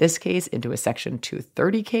turn this case into a Section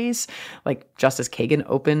 230 case. Like Justice Kagan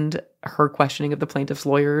opened her questioning of the plaintiff's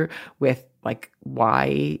lawyer with,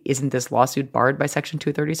 why isn't this lawsuit barred by Section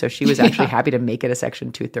 230? So she was actually happy to make it a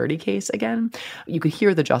Section 230 case again. You could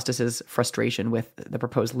hear the justices' frustration with the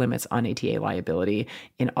proposed limits on ATA liability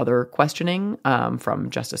in other questioning from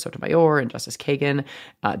Justice Sotomayor and Justice Kagan.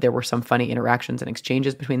 There were some funny interactions and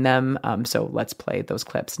exchanges between them. So let's play those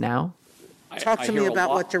clips now. Talk to me about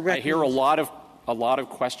what directly. I hear a lot of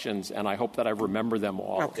questions, and I hope that I remember them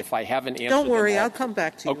all. Okay. If I haven't answered Don't worry, them all, I'll come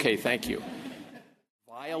back to you. Okay, thank you.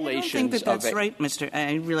 Violations I don't think that's right, Mr.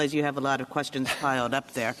 I realize you have a lot of questions piled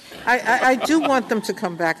up there. I do want them to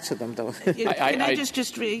come back to them, though. The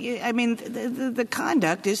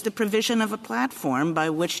conduct is the provision of a platform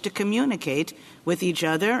by which to communicate with each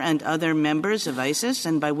other and other members of ISIS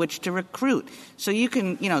and by which to recruit. So you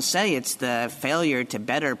can, say it's the failure to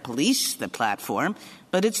better police the platform,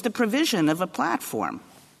 but it's the provision of a platform.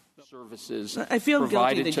 Services I feel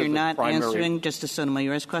guilty that you're not answering Justice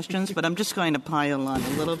Sotomayor's questions, but I'm just going to pile on a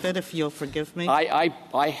little bit, if you'll forgive me. I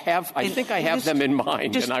think I have them in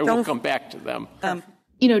mind, and I will come back to them.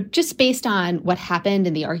 Just based on what happened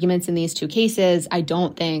in the arguments in these two cases, I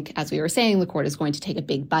don't think, as we were saying, the court is going to take a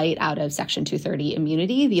big bite out of Section 230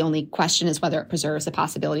 immunity. The only question is whether it preserves the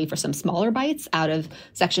possibility for some smaller bites out of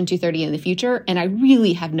Section 230 in the future. And I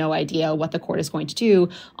really have no idea what the court is going to do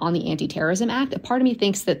on the Anti-Terrorism Act. A part of me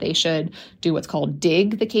thinks that they should do what's called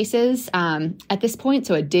dig the cases at this point.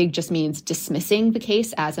 So a dig just means dismissing the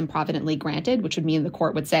case as improvidently granted, which would mean the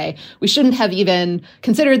court would say, we shouldn't have even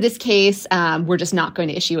considered this case. We're just not going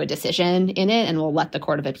to issue a decision in it, and we'll let the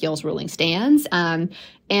Court of Appeals ruling stands. And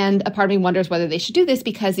a part of me wonders whether they should do this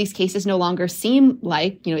because these cases no longer seem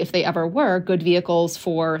like, if they ever were, good vehicles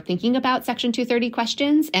for thinking about Section 230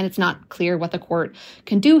 questions. And it's not clear what the court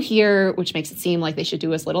can do here, which makes it seem like they should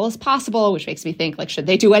do as little as possible, which makes me think, should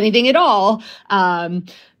they do anything at all?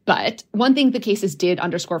 But one thing the cases did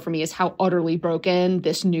underscore for me is how utterly broken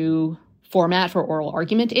this new format for oral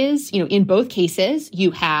argument is. In both cases,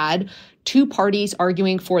 you had two parties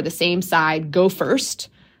arguing for the same side go first,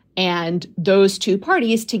 and those two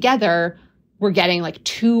parties together were getting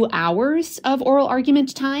 2 hours of oral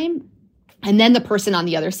argument time. And then the person on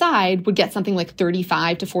the other side would get something like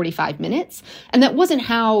 35 to 45 minutes. And that wasn't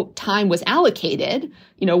how time was allocated.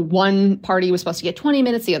 One party was supposed to get 20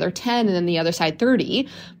 minutes, the other 10, and then the other side 30.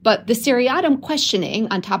 But the seriatim questioning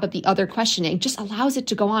on top of the other questioning just allows it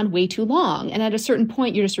to go on way too long. And at a certain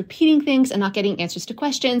point, you're just repeating things and not getting answers to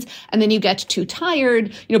questions. And then you get too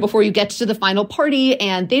tired, before you get to the final party,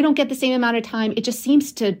 and they don't get the same amount of time. It just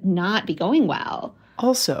seems to not be going well.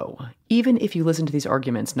 Also, even if you listen to these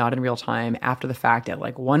arguments not in real time after the fact at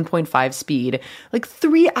 1.5 speed,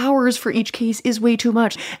 3 hours for each case is way too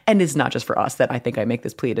much. And it's not just for us that I think I make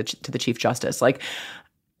this plea to the Chief Justice.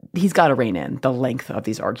 He's got to rein in the length of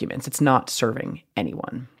these arguments. It's not serving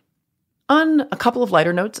anyone. On a couple of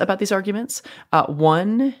lighter notes about these arguments,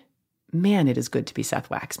 one, man, it is good to be Seth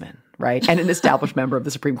Waxman, right? And an established member of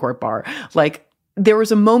the Supreme Court bar. There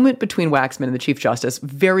was a moment between Waxman and the Chief Justice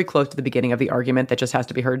very close to the beginning of the argument that just has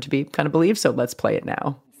to be heard to be kind of believed. So let's play it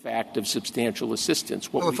now. Fact of substantial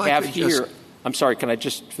assistance. What we have here, I'm sorry, can I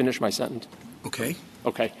just finish my sentence? Okay.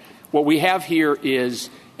 What we have here is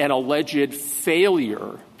an alleged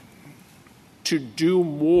failure to do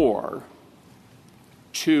more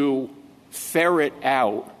to ferret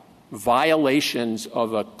out violations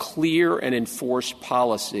of a clear and enforced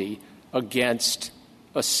policy against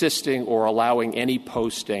assisting or allowing any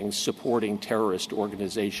postings supporting terrorist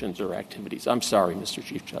organizations or activities. I'm sorry, Mr.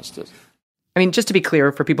 Chief Justice. I mean, just to be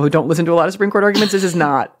clear, for people who don't listen to a lot of Supreme Court arguments, this is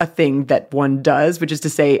not a thing that one does, which is to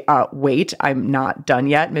say, wait, I'm not done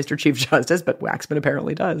yet, Mr. Chief Justice, but Waxman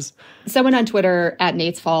apparently does. Someone on Twitter, at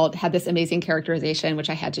Nate's Fault, had this amazing characterization, which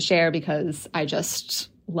I had to share because I just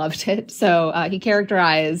loved it. So he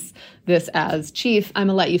characterized this as, Chief, I'm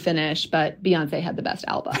going to let you finish, but Beyonce had the best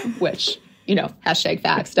album, which, hashtag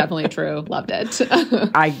facts, definitely true. Loved it.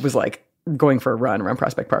 I was like going for a run around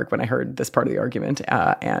Prospect Park when I heard this part of the argument,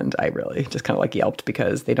 and I really just kind of yelped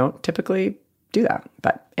because they don't typically do that.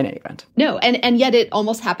 But in any event. No, and yet it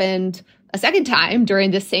almost happened a second time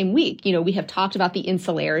during this same week. We have talked about the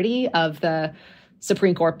insularity of the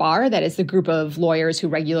Supreme Court bar, that is the group of lawyers who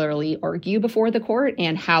regularly argue before the court,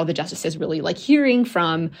 and how the justices really like hearing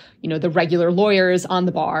from, the regular lawyers on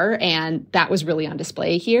the bar. And that was really on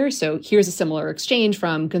display here. So here's a similar exchange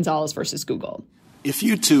from Gonzalez versus Google. If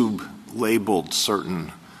YouTube labeled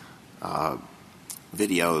certain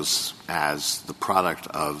videos as the product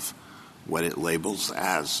of what it labels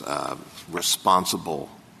as responsible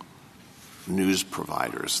news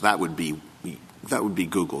providers, that would be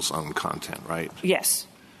Google's own content, right? Yes.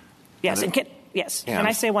 And can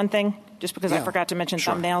I say one thing? Just because I forgot to mention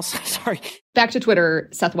thumbnails. Sorry. Back to Twitter,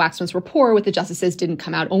 Seth Waxman's rapport with the justices didn't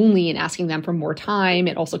come out only in asking them for more time.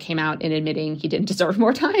 It also came out in admitting he didn't deserve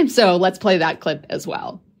more time. So let's play that clip as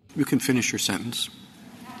well. You can finish your sentence.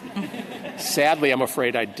 Sadly, I'm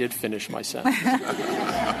afraid I did finish my sentence.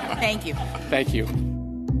 Thank you. Thank you.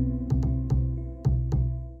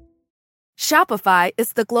 Shopify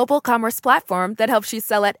is the global commerce platform that helps you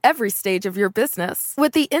sell at every stage of your business.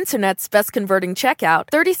 With the internet's best converting checkout,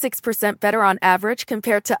 36% better on average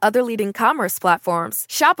compared to other leading commerce platforms,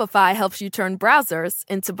 Shopify helps you turn browsers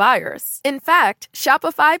into buyers. In fact,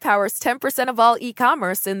 Shopify powers 10% of all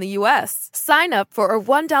e-commerce in the U.S. Sign up for a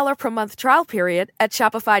 $1 per month trial period at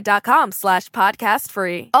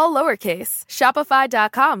shopify.com/podcastfree. All lowercase,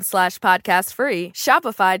 shopify.com/podcastfree,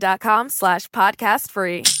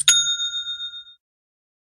 shopify.com/podcastfree.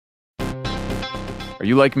 Are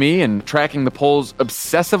you like me and tracking the polls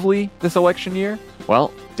obsessively this election year?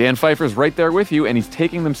 Well, Dan Pfeiffer's right there with you, and he's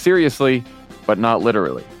taking them seriously, but not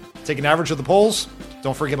literally. Take an average of the polls.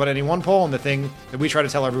 Don't forget about any one poll. And the thing that we try to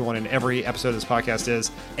tell everyone in every episode of this podcast is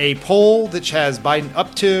a poll that has Biden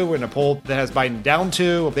up to and a poll that has Biden down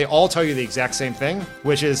to, they all tell you the exact same thing,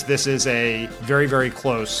 which is this is a very, very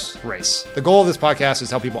close race. The goal of this podcast is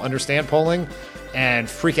to help people understand polling and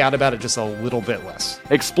freak out about it just a little bit less.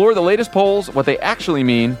 Explore the latest polls, what they actually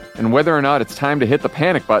mean, and whether or not it's time to hit the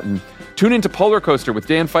panic button. Tune into Polar Coaster with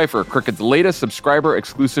Dan Pfeiffer, Crooked's latest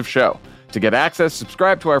subscriber-exclusive show. To get access,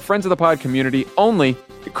 subscribe to our Friends of the Pod community only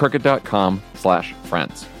at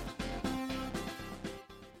crooked.com/friends.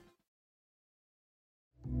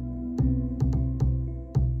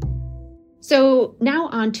 So now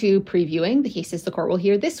on to previewing the cases the court will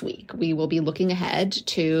hear this week. We will be looking ahead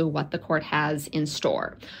to what the court has in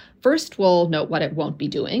store. First, we'll note what it won't be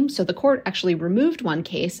doing. So the court actually removed one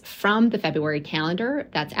case from the February calendar.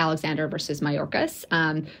 That's Alexander versus Mayorkas.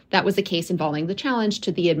 That was a case involving the challenge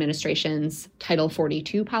to the administration's Title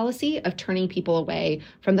 42 policy of turning people away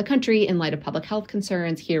from the country in light of public health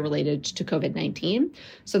concerns here related to COVID-19.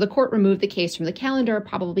 So the court removed the case from the calendar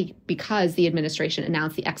probably because the administration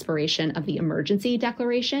announced the expiration of the emergency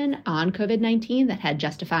declaration on COVID-19 that had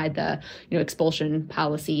justified the expulsion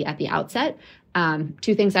policy at the outset.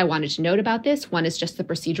 Two things I wanted to note about this. One is just the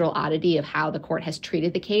procedural oddity of how the court has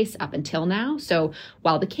treated the case up until now. So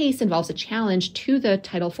while the case involves a challenge to the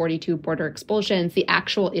Title 42 border expulsions, the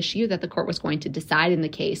actual issue that the court was going to decide in the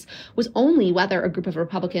case was only whether a group of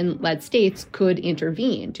Republican-led states could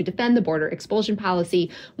intervene to defend the border expulsion policy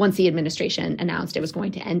once the administration announced it was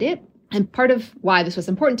going to end it. And part of why this was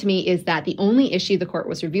important to me is that the only issue the court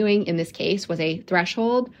was reviewing in this case was a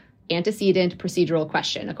threshold antecedent procedural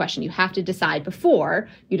question, a question you have to decide before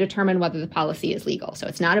you determine whether the policy is legal. So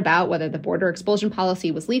it's not about whether the border expulsion policy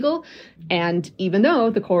was legal. And even though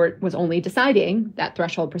the court was only deciding that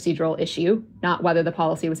threshold procedural issue, not whether the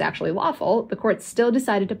policy was actually lawful, the court still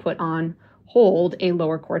decided to put on hold a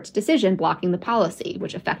lower court's decision blocking the policy,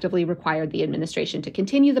 which effectively required the administration to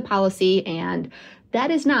continue the policy. And that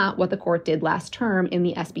is not what the court did last term in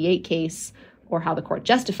the SB 8 case, or how the court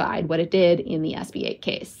justified what it did in the SB 8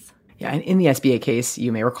 case. Yeah, and in the SB 8 case,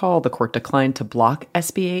 you may recall the court declined to block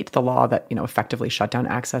SB 8, the law that, effectively shut down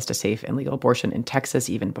access to safe and legal abortion in Texas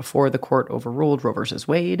even before the court overruled Roe versus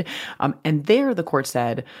Wade. And there the court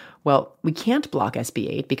said, well, we can't block SB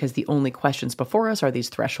 8 because the only questions before us are these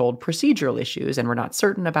threshold procedural issues, and we're not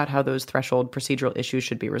certain about how those threshold procedural issues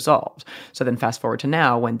should be resolved. So then fast forward to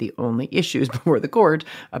now when the only issues before the court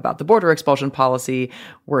about the border expulsion policy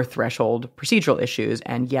were threshold procedural issues,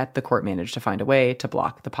 and yet the court managed to find a way to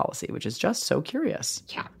block the policy, which is just so curious.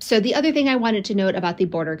 Yeah. So the other thing I wanted to note about the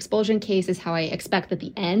border expulsion case is how I expect that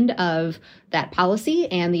the end of that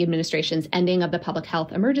policy and the administration's ending of the public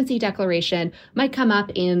health emergency declaration might come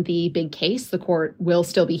up in the big case the court will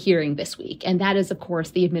still be hearing this week. And that is, of course,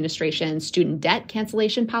 the administration's student debt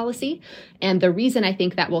cancellation policy. And the reason I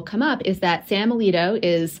think that will come up is that Sam Alito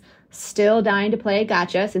is still dying to play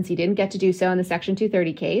gotcha since he didn't get to do so in the Section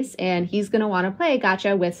 230 case. And he's going to want to play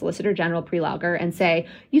gotcha with Solicitor General Prelogar and say,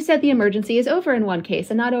 you said the emergency is over in one case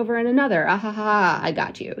and not over in another. Ah, ha, ha, I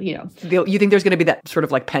got you. You think there's going to be that sort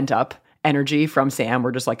of like pent up energy from Sam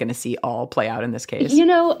we're just like going to see all play out in this case?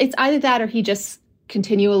 It's either that or he just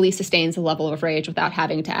continually sustains a level of rage without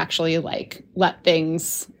having to actually like let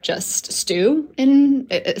things just stew.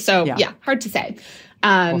 Hard to say.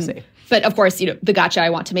 We'll see. But of course, the gotcha I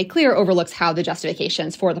want to make clear overlooks how the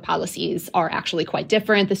justifications for the policies are actually quite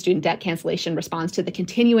different. The student debt cancellation responds to the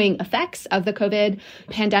continuing effects of the COVID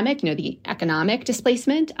pandemic, the economic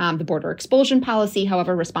displacement. The border expulsion policy,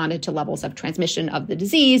 however, responded to levels of transmission of the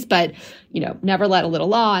disease, but, never let a little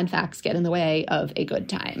law and facts get in the way of a good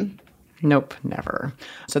time. Nope, never.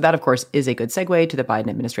 So that, of course, is a good segue to the Biden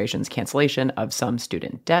administration's cancellation of some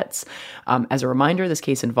student debts. As a reminder, this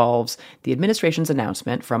case involves the administration's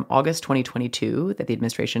announcement from August 2022 that the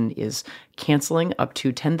administration is canceling up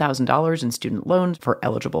to $10,000 in student loans for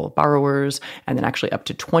eligible borrowers, and then actually up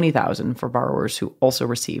to $20,000 for borrowers who also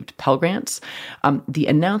received Pell Grants. The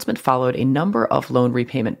announcement followed a number of loan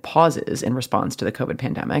repayment pauses in response to the COVID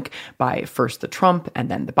pandemic by first the Trump and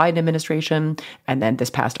then the Biden administration. And then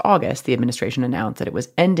this past August, the administration announced that it was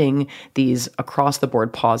ending these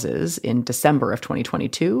across-the-board pauses in December of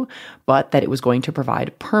 2022, but that it was going to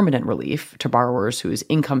provide permanent relief to borrowers whose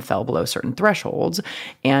income fell below certain thresholds.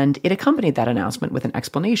 And it accompanied that announcement with an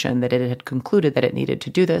explanation that it had concluded that it needed to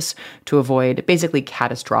do this to avoid basically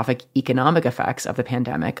catastrophic economic effects of the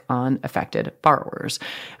pandemic on affected borrowers.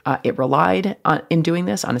 It relied in doing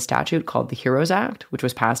this on a statute called the HEROES Act, which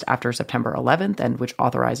was passed after September 11th and which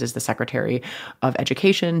authorizes the Secretary of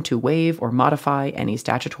Education to waive or modify any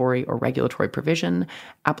statutory or regulatory provision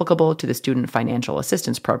applicable to the student financial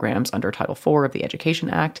assistance programs under Title IV of the Education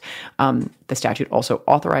Act. The statute also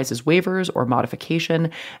authorizes waivers or modification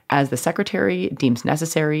as the Secretary deems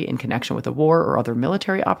necessary in connection with a war or other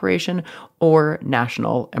military operation or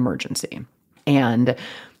national emergency. And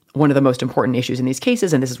one of the most important issues in these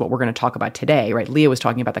cases, and this is what we're going to talk about today, right? Leah was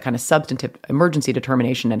talking about the kind of substantive emergency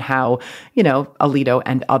determination and how, Alito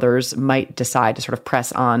and others might decide to sort of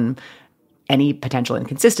press on any potential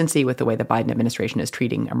inconsistency with the way the Biden administration is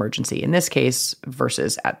treating emergency in this case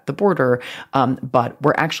versus at the border. But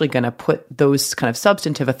we're actually going to put those kind of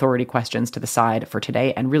substantive authority questions to the side for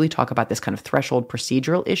today and really talk about this kind of threshold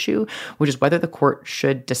procedural issue, which is whether the court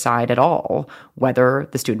should decide at all whether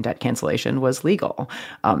the student debt cancellation was legal.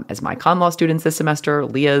 As my con law students this semester,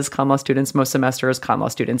 Leah's con law students most semesters, con law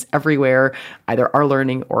students everywhere either are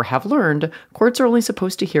learning or have learned, courts are only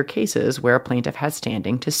supposed to hear cases where a plaintiff has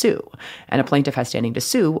standing to sue. And a plaintiff has standing to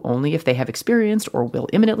sue only if they have experienced or will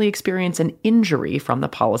imminently experience an injury from the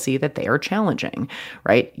policy that they are challenging,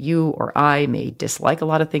 right? You or I may dislike a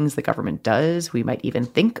lot of things the government does. We might even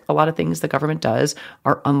think a lot of things the government does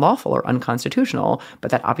are unlawful or unconstitutional, but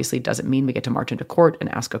that obviously doesn't mean we get to march into court and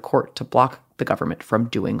ask a court to block the government from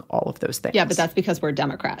doing all of those things. Yeah, but that's because we're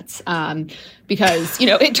Democrats. Because,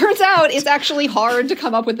 it turns out it's actually hard to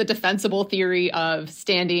come up with a defensible theory of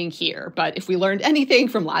standing here. But if we learned anything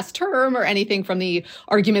from last term or anything from the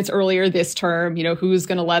arguments earlier this term, who's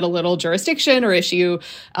going to let a little jurisdiction or issue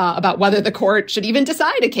about whether the court should even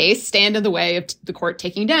decide a case stand in the way of the court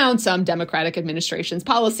taking down some Democratic administration's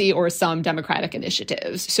policy or some Democratic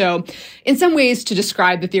initiatives. So in some ways, to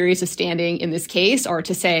describe the theories of standing in this case are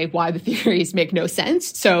to say why the theories make no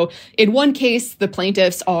sense. So in one case, the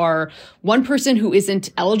plaintiffs are one person who isn't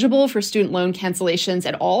eligible for student loan cancellations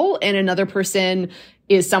at all, and another person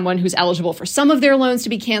is someone who's eligible for some of their loans to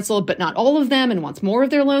be canceled, but not all of them, and wants more of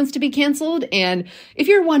their loans to be canceled. And if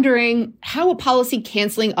you're wondering how a policy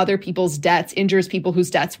canceling other people's debts injures people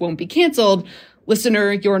whose debts won't be canceled,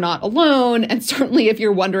 listener, you're not alone. And certainly if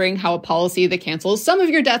you're wondering how a policy that cancels some of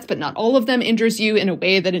your debts, but not all of them, injures you in a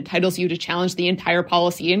way that entitles you to challenge the entire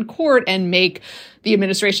policy in court and make the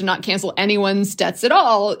administration not cancel anyone's debts at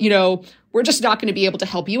all, we're just not going to be able to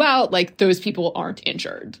help you out. Like, those people aren't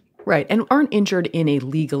injured. Right. And aren't injured in a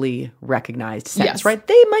legally recognized sense, Yes. right?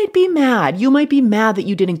 They might be mad. You might be mad that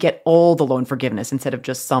you didn't get all the loan forgiveness instead of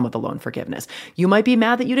just some of the loan forgiveness. You might be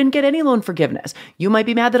mad that you didn't get any loan forgiveness. You might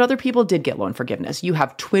be mad that other people did get loan forgiveness. You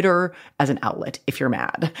have Twitter as an outlet if you're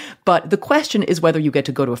mad. But the question is whether you get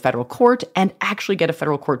to go to a federal court and actually get a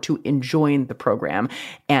federal court to enjoin the program.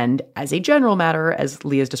 And as a general matter, as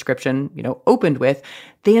Leah's description, opened with,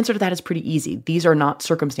 the answer to that is pretty easy. These are not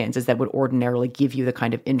circumstances that would ordinarily give you the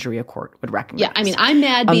kind of injury a court would recognize. Yeah, I mean, I'm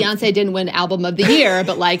mad Beyonce didn't win Album of the Year,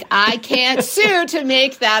 but I can't sue to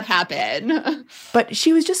make that happen. But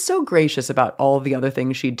she was just so gracious about all the other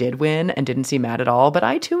things she did win and didn't seem mad at all. But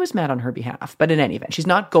I too was mad on her behalf. But in any event, she's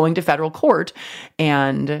not going to federal court,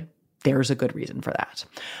 and there's a good reason for that.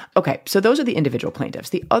 Okay, so those are the individual plaintiffs.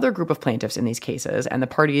 The other group of plaintiffs in these cases, and the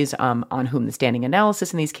parties on whom the standing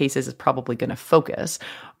analysis in these cases is probably going to focus,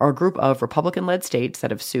 are a group of Republican-led states that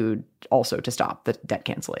have sued also to stop the debt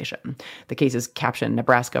cancellation. The case is captioned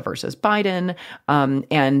Nebraska versus Biden,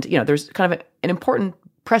 and there's kind of an important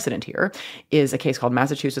precedent here is a case called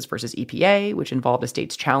Massachusetts versus EPA, which involved a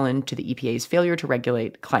state's challenge to the EPA's failure to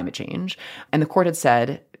regulate climate change. And the court had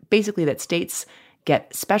said basically that states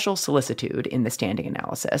get special solicitude in the standing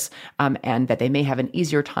analysis, and that they may have an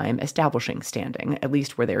easier time establishing standing, at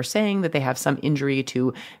least where they're saying that they have some injury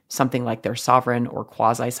to something like their sovereign or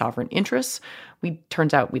quasi-sovereign interests.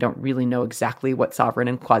 Turns out we don't really know exactly what sovereign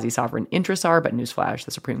and quasi-sovereign interests are, but newsflash,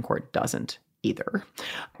 the Supreme Court doesn't either.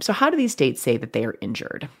 So how do these states say that they are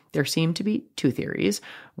injured? There seem to be two theories.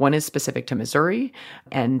 One is specific to Missouri,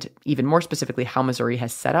 and even more specifically, how Missouri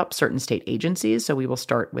has set up certain state agencies. So we will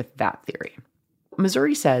start with that theory.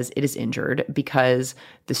 Missouri says it is injured because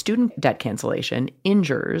the student debt cancellation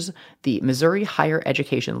injures the Missouri Higher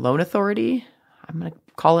Education Loan Authority. I'm going to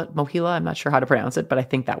call it MOHELA. I'm not sure how to pronounce it, but I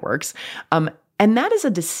think that works. And that is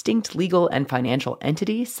a distinct legal and financial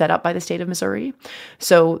entity set up by the state of Missouri.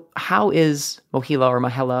 So how is MOHELA or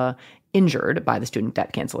MOHELA injured by the student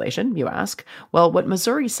debt cancellation, you ask? Well, what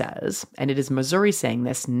Missouri says, and it is Missouri saying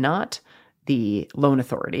this, not the loan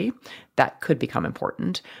authority, that could become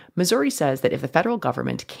important. Missouri says that if the federal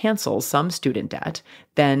government cancels some student debt,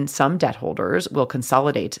 then some debt holders will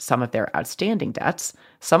consolidate some of their outstanding debts,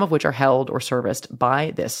 some of which are held or serviced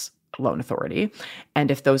by this loan authority. And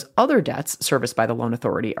if those other debts serviced by the loan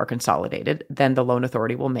authority are consolidated, then the loan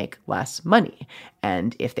authority will make less money.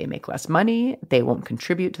 And if they make less money, they won't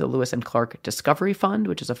contribute to the Lewis and Clark Discovery Fund,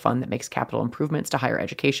 which is a fund that makes capital improvements to higher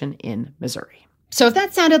education in Missouri. So if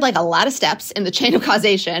that sounded like a lot of steps in the chain of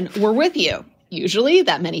causation, we're with you. Usually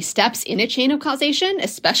that many steps in a chain of causation,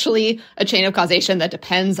 especially a chain of causation that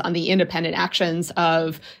depends on the independent actions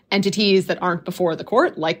of entities that aren't before the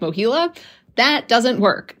court, like MOHELA, that doesn't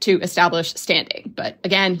work to establish standing. But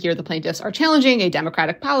again, here the plaintiffs are challenging a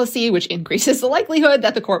democratic policy, which increases the likelihood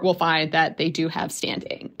that the court will find that they do have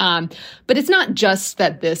standing. But it's not just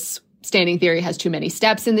that this standing theory has too many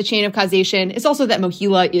steps in the chain of causation. It's also that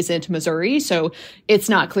MOHELA isn't Missouri, so it's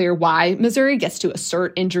not clear why Missouri gets to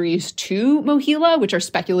assert injuries to MOHELA, which are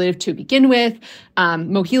speculative to begin with.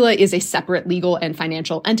 MOHELA is a separate legal and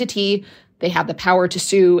financial entity. They have the power to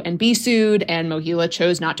sue and be sued, and MOHELA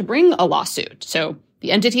chose not to bring a lawsuit. So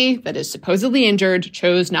the entity that is supposedly injured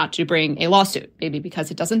chose not to bring a lawsuit, maybe because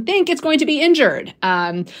it doesn't think it's going to be injured.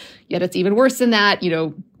 Yet it's even worse than that.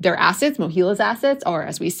 Their assets, MOHELA's assets, are,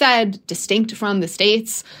 as we said, distinct from the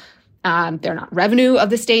state's. They're not revenue of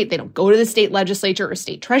the state. They don't go to the state legislature or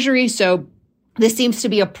state treasury. So this seems to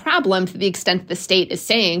be a problem to the extent the state is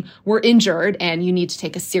saying we're injured and you need to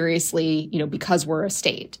take us seriously, because we're a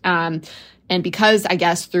state. And because, I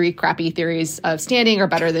guess, 3 crappy theories of standing are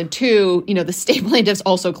better than 2, the state plaintiffs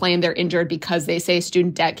also claim they're injured because they say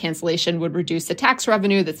student debt cancellation would reduce the tax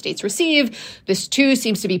revenue that states receive. This, too,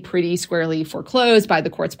 seems to be pretty squarely foreclosed by the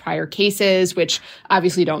court's prior cases, which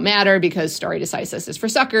obviously don't matter because stare decisis is for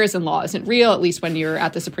suckers and law isn't real, at least when you're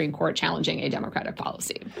at the Supreme Court challenging a democratic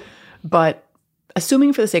policy. But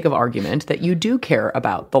assuming for the sake of argument that you do care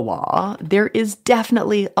about the law, there is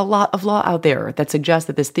definitely a lot of law out there that suggests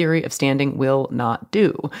that this theory of standing will not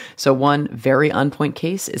do. So one very on-point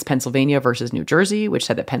case is Pennsylvania versus New Jersey, which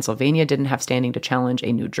said that Pennsylvania didn't have standing to challenge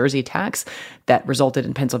a New Jersey tax that resulted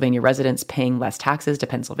in Pennsylvania residents paying less taxes to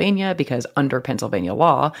Pennsylvania because under Pennsylvania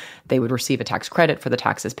law, they would receive a tax credit for the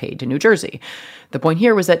taxes paid to New Jersey. The point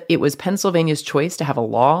here was that it was Pennsylvania's choice to have a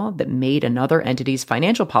law that made another entity's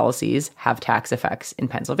financial policies have tax effects in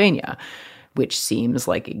Pennsylvania, which seems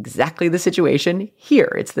like exactly the situation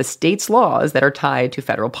here. It's the state's laws that are tied to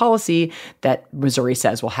federal policy that Missouri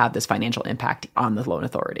says will have this financial impact on the loan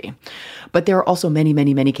authority. But there are also many,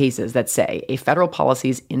 many, many cases that say a federal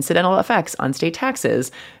policy's incidental effects on state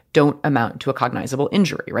taxes don't amount to a cognizable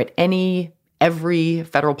injury, right? Every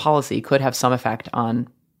federal policy could have some effect on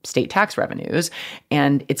state tax revenues,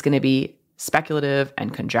 and it's going to be speculative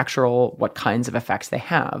and conjectural what kinds of effects they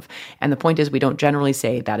have. And the point is, we don't generally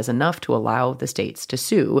say that is enough to allow the states to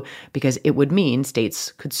sue, because it would mean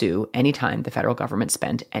states could sue anytime the federal government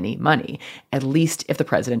spent any money, at least if the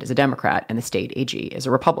president is a Democrat and the state AG is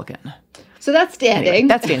a Republican. So that's standing. Anyway,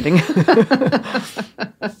 that's standing.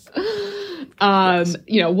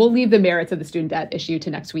 We'll leave the merits of the student debt issue to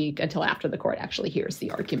next week until after the court actually hears the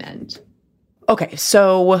argument. Okay,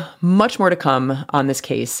 so much more to come on this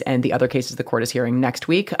case and the other cases the court is hearing next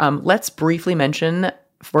week. Let's briefly mention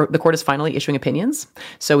the court is finally issuing opinions.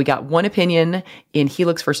 So we got one opinion in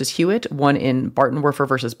Helix versus Hewitt, one in Barton-Werfer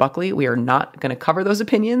versus Buckley. We are not going to cover those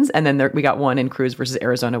opinions. And then we got one in Cruz versus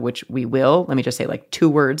Arizona, which we will. Let me just say 2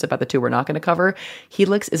 words about the 2 we're not going to cover.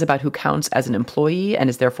 Helix is about who counts as an employee and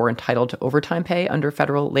is therefore entitled to overtime pay under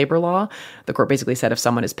federal labor law. The court basically said if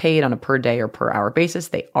someone is paid on a per day or per hour basis,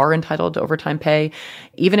 they are entitled to overtime pay,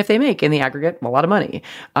 even if they make in the aggregate a lot of money.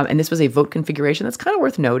 And this was a vote configuration that's kind of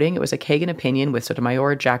worth noting. It was a Kagan opinion with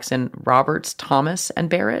Sotomayor, Jackson, Roberts, Thomas, and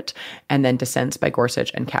Barrett, and then dissents by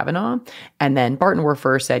Gorsuch and Kavanaugh. And then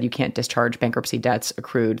Barton-Werfer said you can't discharge bankruptcy debts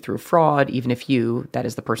accrued through fraud, even if you, that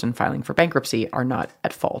is the person filing for bankruptcy, are not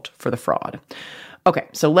at fault for the fraud. Okay,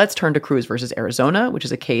 so let's turn to Cruz versus Arizona, which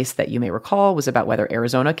is a case that you may recall was about whether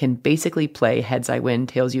Arizona can basically play heads I win,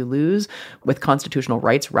 tails you lose with constitutional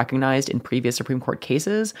rights recognized in previous Supreme Court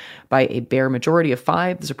cases. By a bare majority of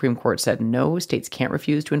 5, the Supreme Court said no, states can't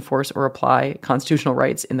refuse to enforce or apply constitutional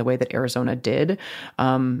rights in the way that Arizona did.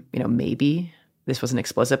 Maybe this wasn't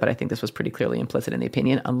explicit, but I think this was pretty clearly implicit in the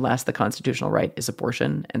opinion, unless the constitutional right is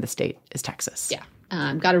abortion and the state is Texas. Yeah.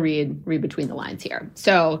 Got to read between the lines here.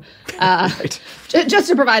 So just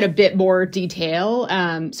to provide a bit more detail,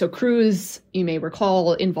 so Cruz, you may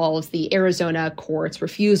recall, involves the Arizona court's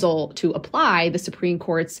refusal to apply the Supreme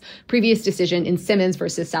Court's previous decision in Simmons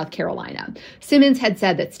versus South Carolina. Simmons had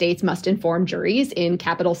said that states must inform juries in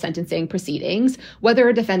capital sentencing proceedings whether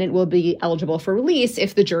a defendant will be eligible for release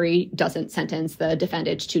if the jury doesn't sentence the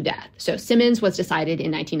defendant to death. So Simmons was decided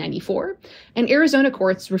in 1994, and Arizona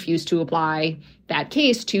courts refused to apply that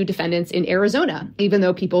case to defendants in Arizona, even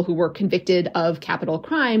though people who were convicted of capital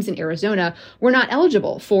crimes in Arizona were not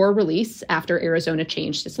eligible for release after Arizona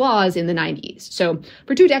changed its laws in the 90s. So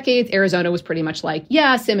for 2 decades, Arizona was pretty much like,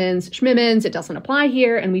 yeah, Simmons, Schmimmons, it doesn't apply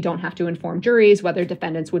here, and we don't have to inform juries whether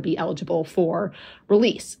defendants would be eligible for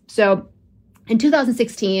release. So in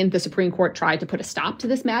 2016, the Supreme Court tried to put a stop to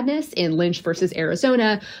this madness in Lynch versus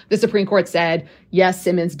Arizona. The Supreme Court said, yes,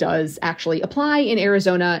 Simmons does actually apply in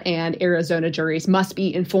Arizona, and Arizona juries must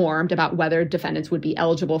be informed about whether defendants would be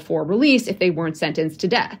eligible for release if they weren't sentenced to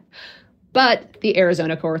death. But the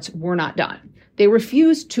Arizona courts were not done. They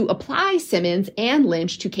refused to apply Simmons and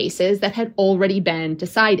Lynch to cases that had already been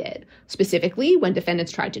decided, specifically when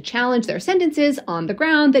defendants tried to challenge their sentences on the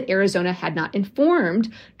ground that Arizona had not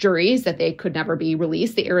informed juries that they could never be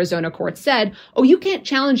released. The Arizona court said, oh, you can't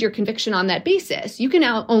challenge your conviction on that basis. You can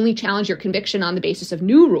now only challenge your conviction on the basis of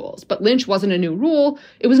new rules. But Lynch wasn't a new rule.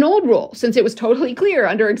 It was an old rule, since it was totally clear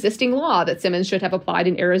under existing law that Simmons should have applied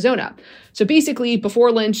in Arizona. So basically,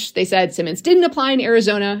 before Lynch, they said Simmons didn't apply in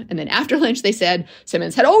Arizona. And then after Lynch, they said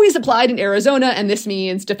Simmons had always applied in Arizona. And this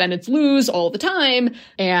means defendants lose all the time,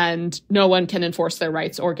 and no one can enforce their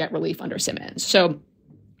rights or get relief under Simmons. So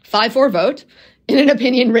 5-4 vote. In an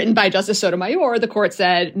opinion written by Justice Sotomayor, the court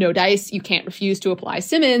said, no dice, you can't refuse to apply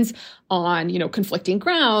Simmons on, conflicting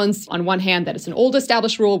grounds. On one hand, that it's an old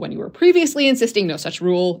established rule when you were previously insisting no such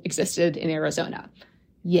rule existed in Arizona.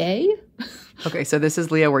 Yay? Okay, so this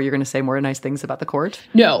is, Leah, where you're going to say more nice things about the court?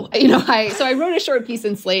 No. I wrote a short piece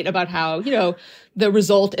in Slate about how, the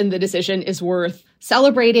result in the decision is worth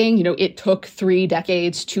celebrating. It took 3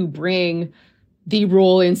 decades to bring the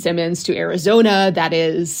rule in Simmons to Arizona. That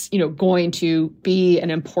is, going to be an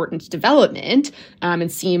important development,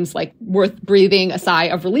 and seems like worth breathing a sigh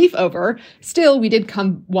of relief over. Still, we did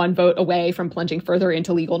come 1 vote away from plunging further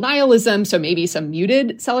into legal nihilism, so maybe some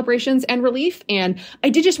muted celebrations and relief. And I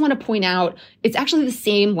did just want to point out, it's actually the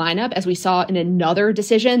same lineup as we saw in another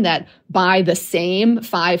decision that by the same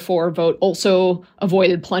 5-4 vote also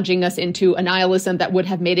avoided plunging us into a nihilism that would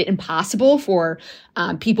have made it impossible for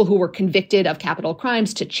people who were convicted of capital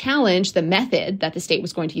crimes to challenge the method that the state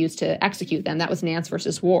was going to use to execute them. That was Nance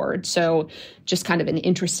versus Ward. So just kind of an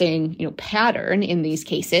interesting, pattern in these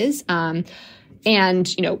cases. And,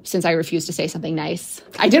 since I refused to say something nice,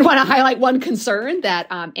 I did want to highlight one concern that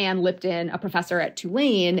Ann Lipton, a professor at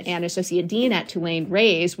Tulane and associate dean at Tulane,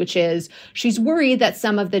 raised, which is she's worried that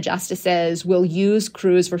some of the justices will use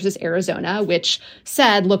Cruz versus Arizona, which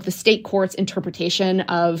said, look, the state court's interpretation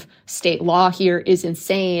of state law here is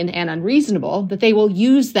insane and unreasonable, that they will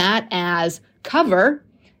use that as cover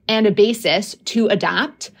and a basis to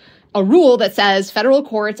adopt a rule that says federal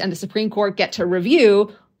courts and the Supreme Court get to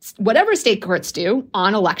review whatever state courts do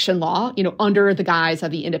on election law, under the guise of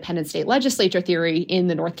the independent state legislature theory in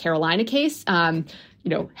the North Carolina case.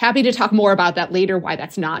 Happy to talk more about that later, why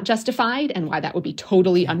that's not justified and why that would be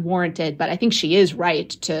totally unwarranted. But I think she is right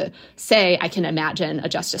to say, I can imagine a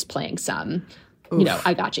justice playing some,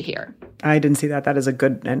 I got you here. I didn't see that. That is a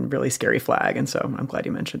good and really scary flag. And so I'm glad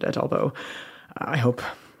you mentioned it, although I hope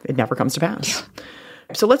it never comes to pass. Yeah.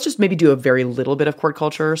 So let's just maybe do a very little bit of court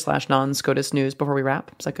culture / non-SCOTUS news before we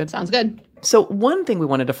wrap. Is that good? Sounds good. So one thing we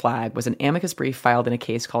wanted to flag was an amicus brief filed in a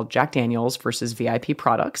case called Jack Daniels versus VIP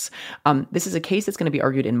Products. This is a case that's going to be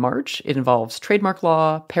argued in March. It involves trademark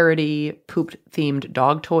law, parody, poop-themed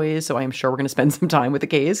dog toys. So I am sure we're going to spend some time with the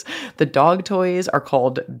case. The dog toys are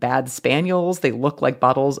called Bad Spaniels. They look like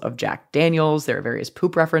bottles of Jack Daniels. There are various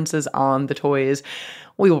poop references on the toys.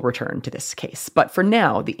 We will return to this case. But for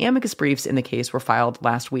now, the amicus briefs in the case were filed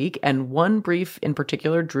last week, and one brief in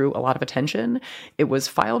particular drew a lot of attention. It was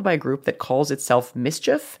filed by a group that calls itself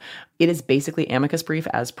Mischief. It is basically amicus brief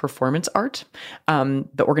as performance art.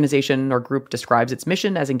 The organization or group describes its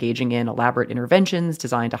mission as engaging in elaborate interventions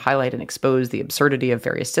designed to highlight and expose the absurdity of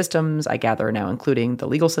various systems, I gather now including the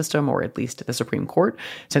legal system, or at least the Supreme Court,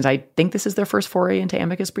 since I think this is their first foray into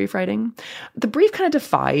amicus brief writing. The brief kind of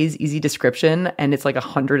defies easy description, and it's like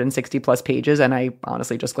 160 plus pages, and I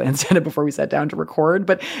honestly just glanced at it before we sat down to record,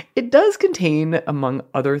 but it does contain, among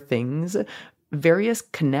other things, various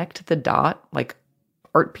connect the dot, like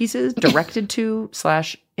art pieces directed to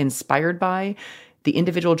 / inspired by the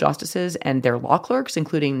individual justices and their law clerks,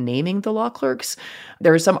 including naming the law clerks.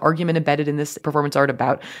 There is some argument embedded in this performance art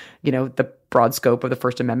about, the broad scope of the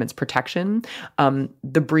First Amendment's protection.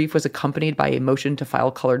 The brief was accompanied by a motion to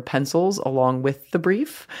file colored pencils along with the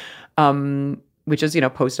brief, which is,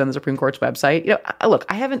 posted on the Supreme Court's website. Look,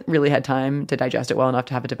 I haven't really had time to digest it well enough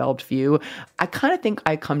to have a developed view. I kind of think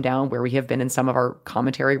I come down where we have been in some of our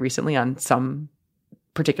commentary recently on some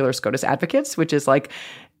particular SCOTUS advocates, which is like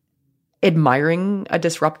admiring a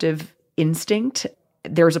disruptive instinct.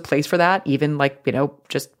 There's a place for that, even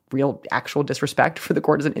just real actual disrespect for the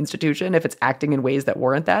court as an institution if it's acting in ways that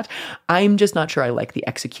warrant that. I'm just not sure I like the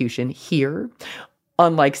execution here.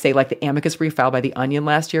 Unlike, say, the amicus brief filed by The Onion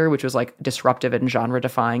last year, which was disruptive and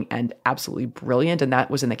genre-defying and absolutely brilliant. And that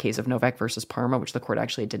was in the case of Novak versus Parma, which the court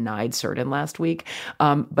actually denied cert in last week.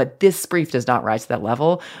 But this brief does not rise to that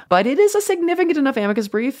level. But it is a significant enough amicus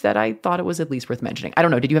brief that I thought it was at least worth mentioning. I don't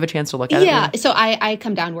know. Did you have a chance to look at it? Yeah. So I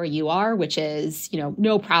come down where you are, which is,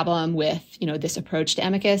 no problem with, this approach to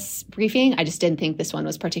amicus briefing. I just didn't think this one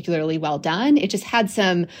was particularly well done. It just had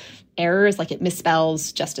some errors, like it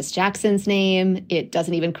misspells Justice Jackson's name. It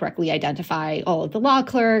doesn't even correctly identify all of the law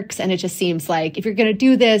clerks. And it just seems like if you're going to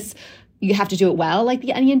do this, you have to do it well, like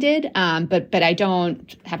The Onion did. But I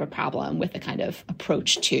don't have a problem with the kind of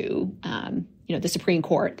approach to, the Supreme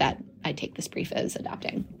Court that I take this brief as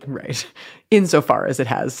adopting. Right. Insofar as it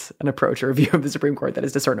has an approach or a view of the Supreme Court that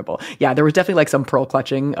is discernible. Yeah, there was definitely some pearl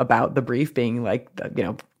clutching about the brief being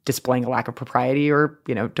displaying a lack of propriety or,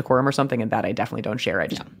 decorum or something. And that I definitely don't share. I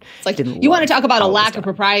just didn't. You want to talk about a lack of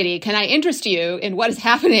propriety. Can I interest you in what is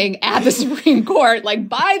happening at the Supreme Court,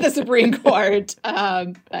 by the Supreme Court?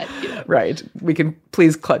 Right. We can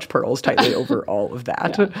please clutch pearls tightly over all of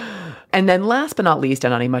that. Yeah. And then last but not least,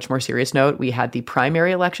 and on a much more serious note, we had the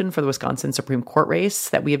primary election for the Wisconsin Supreme Court race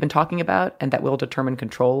that we have been talking about and that will determine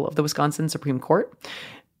control of the Wisconsin Supreme Court.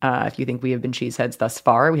 If you think we have been cheeseheads thus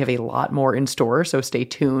far, we have a lot more in store, so stay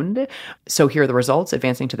tuned. So here are the results.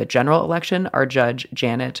 Advancing to the general election are Judge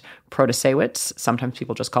Janet Protasewicz. Sometimes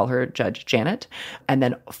people just call her Judge Janet. And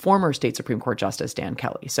then former State Supreme Court Justice Dan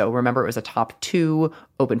Kelly. So remember, it was a top 2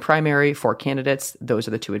 open primary, 4 candidates. Those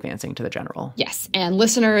are the 2 advancing to the general. Yes. And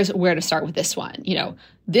listeners, where to start with this one?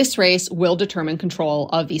 This race will determine control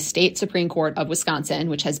of the State Supreme Court of Wisconsin,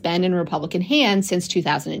 which has been in Republican hands since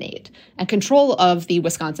 2008. And control of the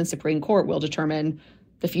Wisconsin Supreme Court will determine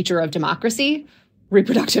the future of democracy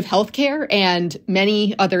reproductive health care and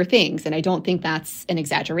many other things. And I don't think that's an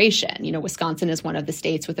exaggeration. You know, Wisconsin is one of the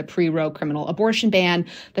states with a pre-Roe criminal abortion ban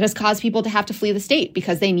that has caused people to have to flee the state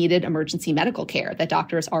because they needed emergency medical care that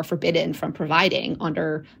doctors are forbidden from providing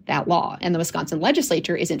under that law. And the Wisconsin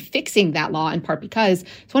legislature isn't fixing that law in part because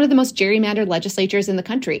it's one of the most gerrymandered legislatures in the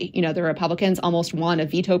country. You know, the Republicans almost won a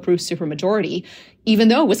veto-proof supermajority, even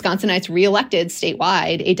though Wisconsinites reelected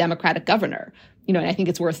statewide a Democratic governor. You know, and I think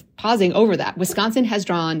it's worth pausing over that. Wisconsin has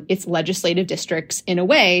drawn its legislative districts in a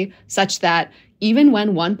way such that even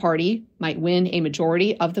when one party might win a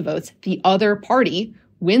majority of the votes, the other party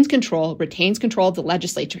wins control, retains control of the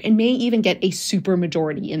legislature, and may even get a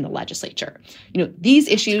supermajority in the legislature. You know, these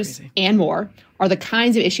issues and more are the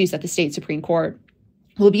kinds of issues that the state Supreme Court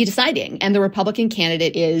will be deciding. And the Republican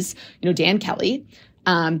candidate is, you know, Dan Kelly.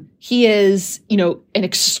 He is, you know, an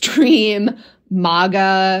extreme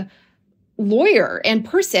MAGA lawyer and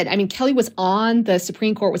person. I mean, Kelly was on the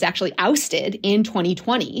Supreme Court, was actually ousted in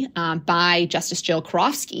 2020 by Justice Jill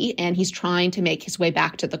Karofsky, and he's trying to make his way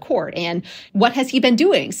back to the court. And what has he been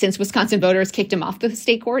doing since Wisconsin voters kicked him off the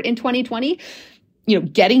state court in 2020? You know,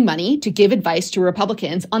 getting money to give advice to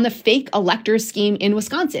Republicans on the fake electors scheme in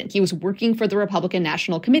Wisconsin. He was working for the Republican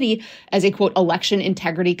National Committee as a, quote, election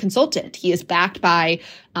integrity consultant. He is backed by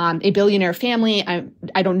a billionaire family.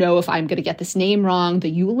 I don't know if I'm going to get this name wrong,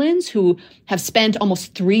 the Uhlens, who have spent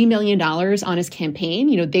almost $3 million on his campaign.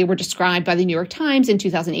 You know, they were described by the New York Times in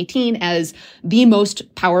 2018 as the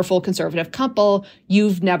most powerful conservative couple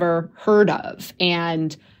you've never heard of.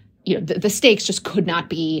 And, you know, the stakes just could not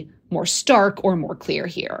be more stark or more clear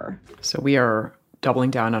here. So we are doubling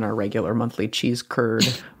down on our regular monthly cheese curd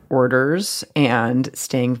orders and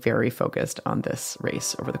staying very focused on this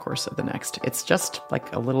race over the course of the next. It's just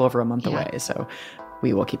like a little over a month away, so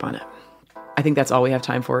we will keep on it. I think that's all we have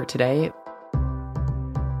time for today.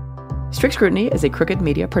 Strict Scrutiny is a Crooked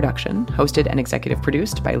Media production, hosted and executive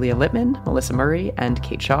produced by Leah Lippman, Melissa Murray, and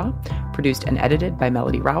Kate Shaw, produced and edited by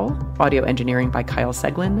Melody Rowell, audio engineering by Kyle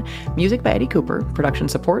Seglin, music by Eddie Cooper, production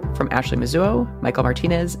support from Ashley Mizuo, Michael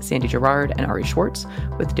Martinez, Sandy Girard, and Ari Schwartz,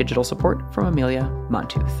 with digital support from Amelia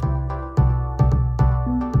Montooth.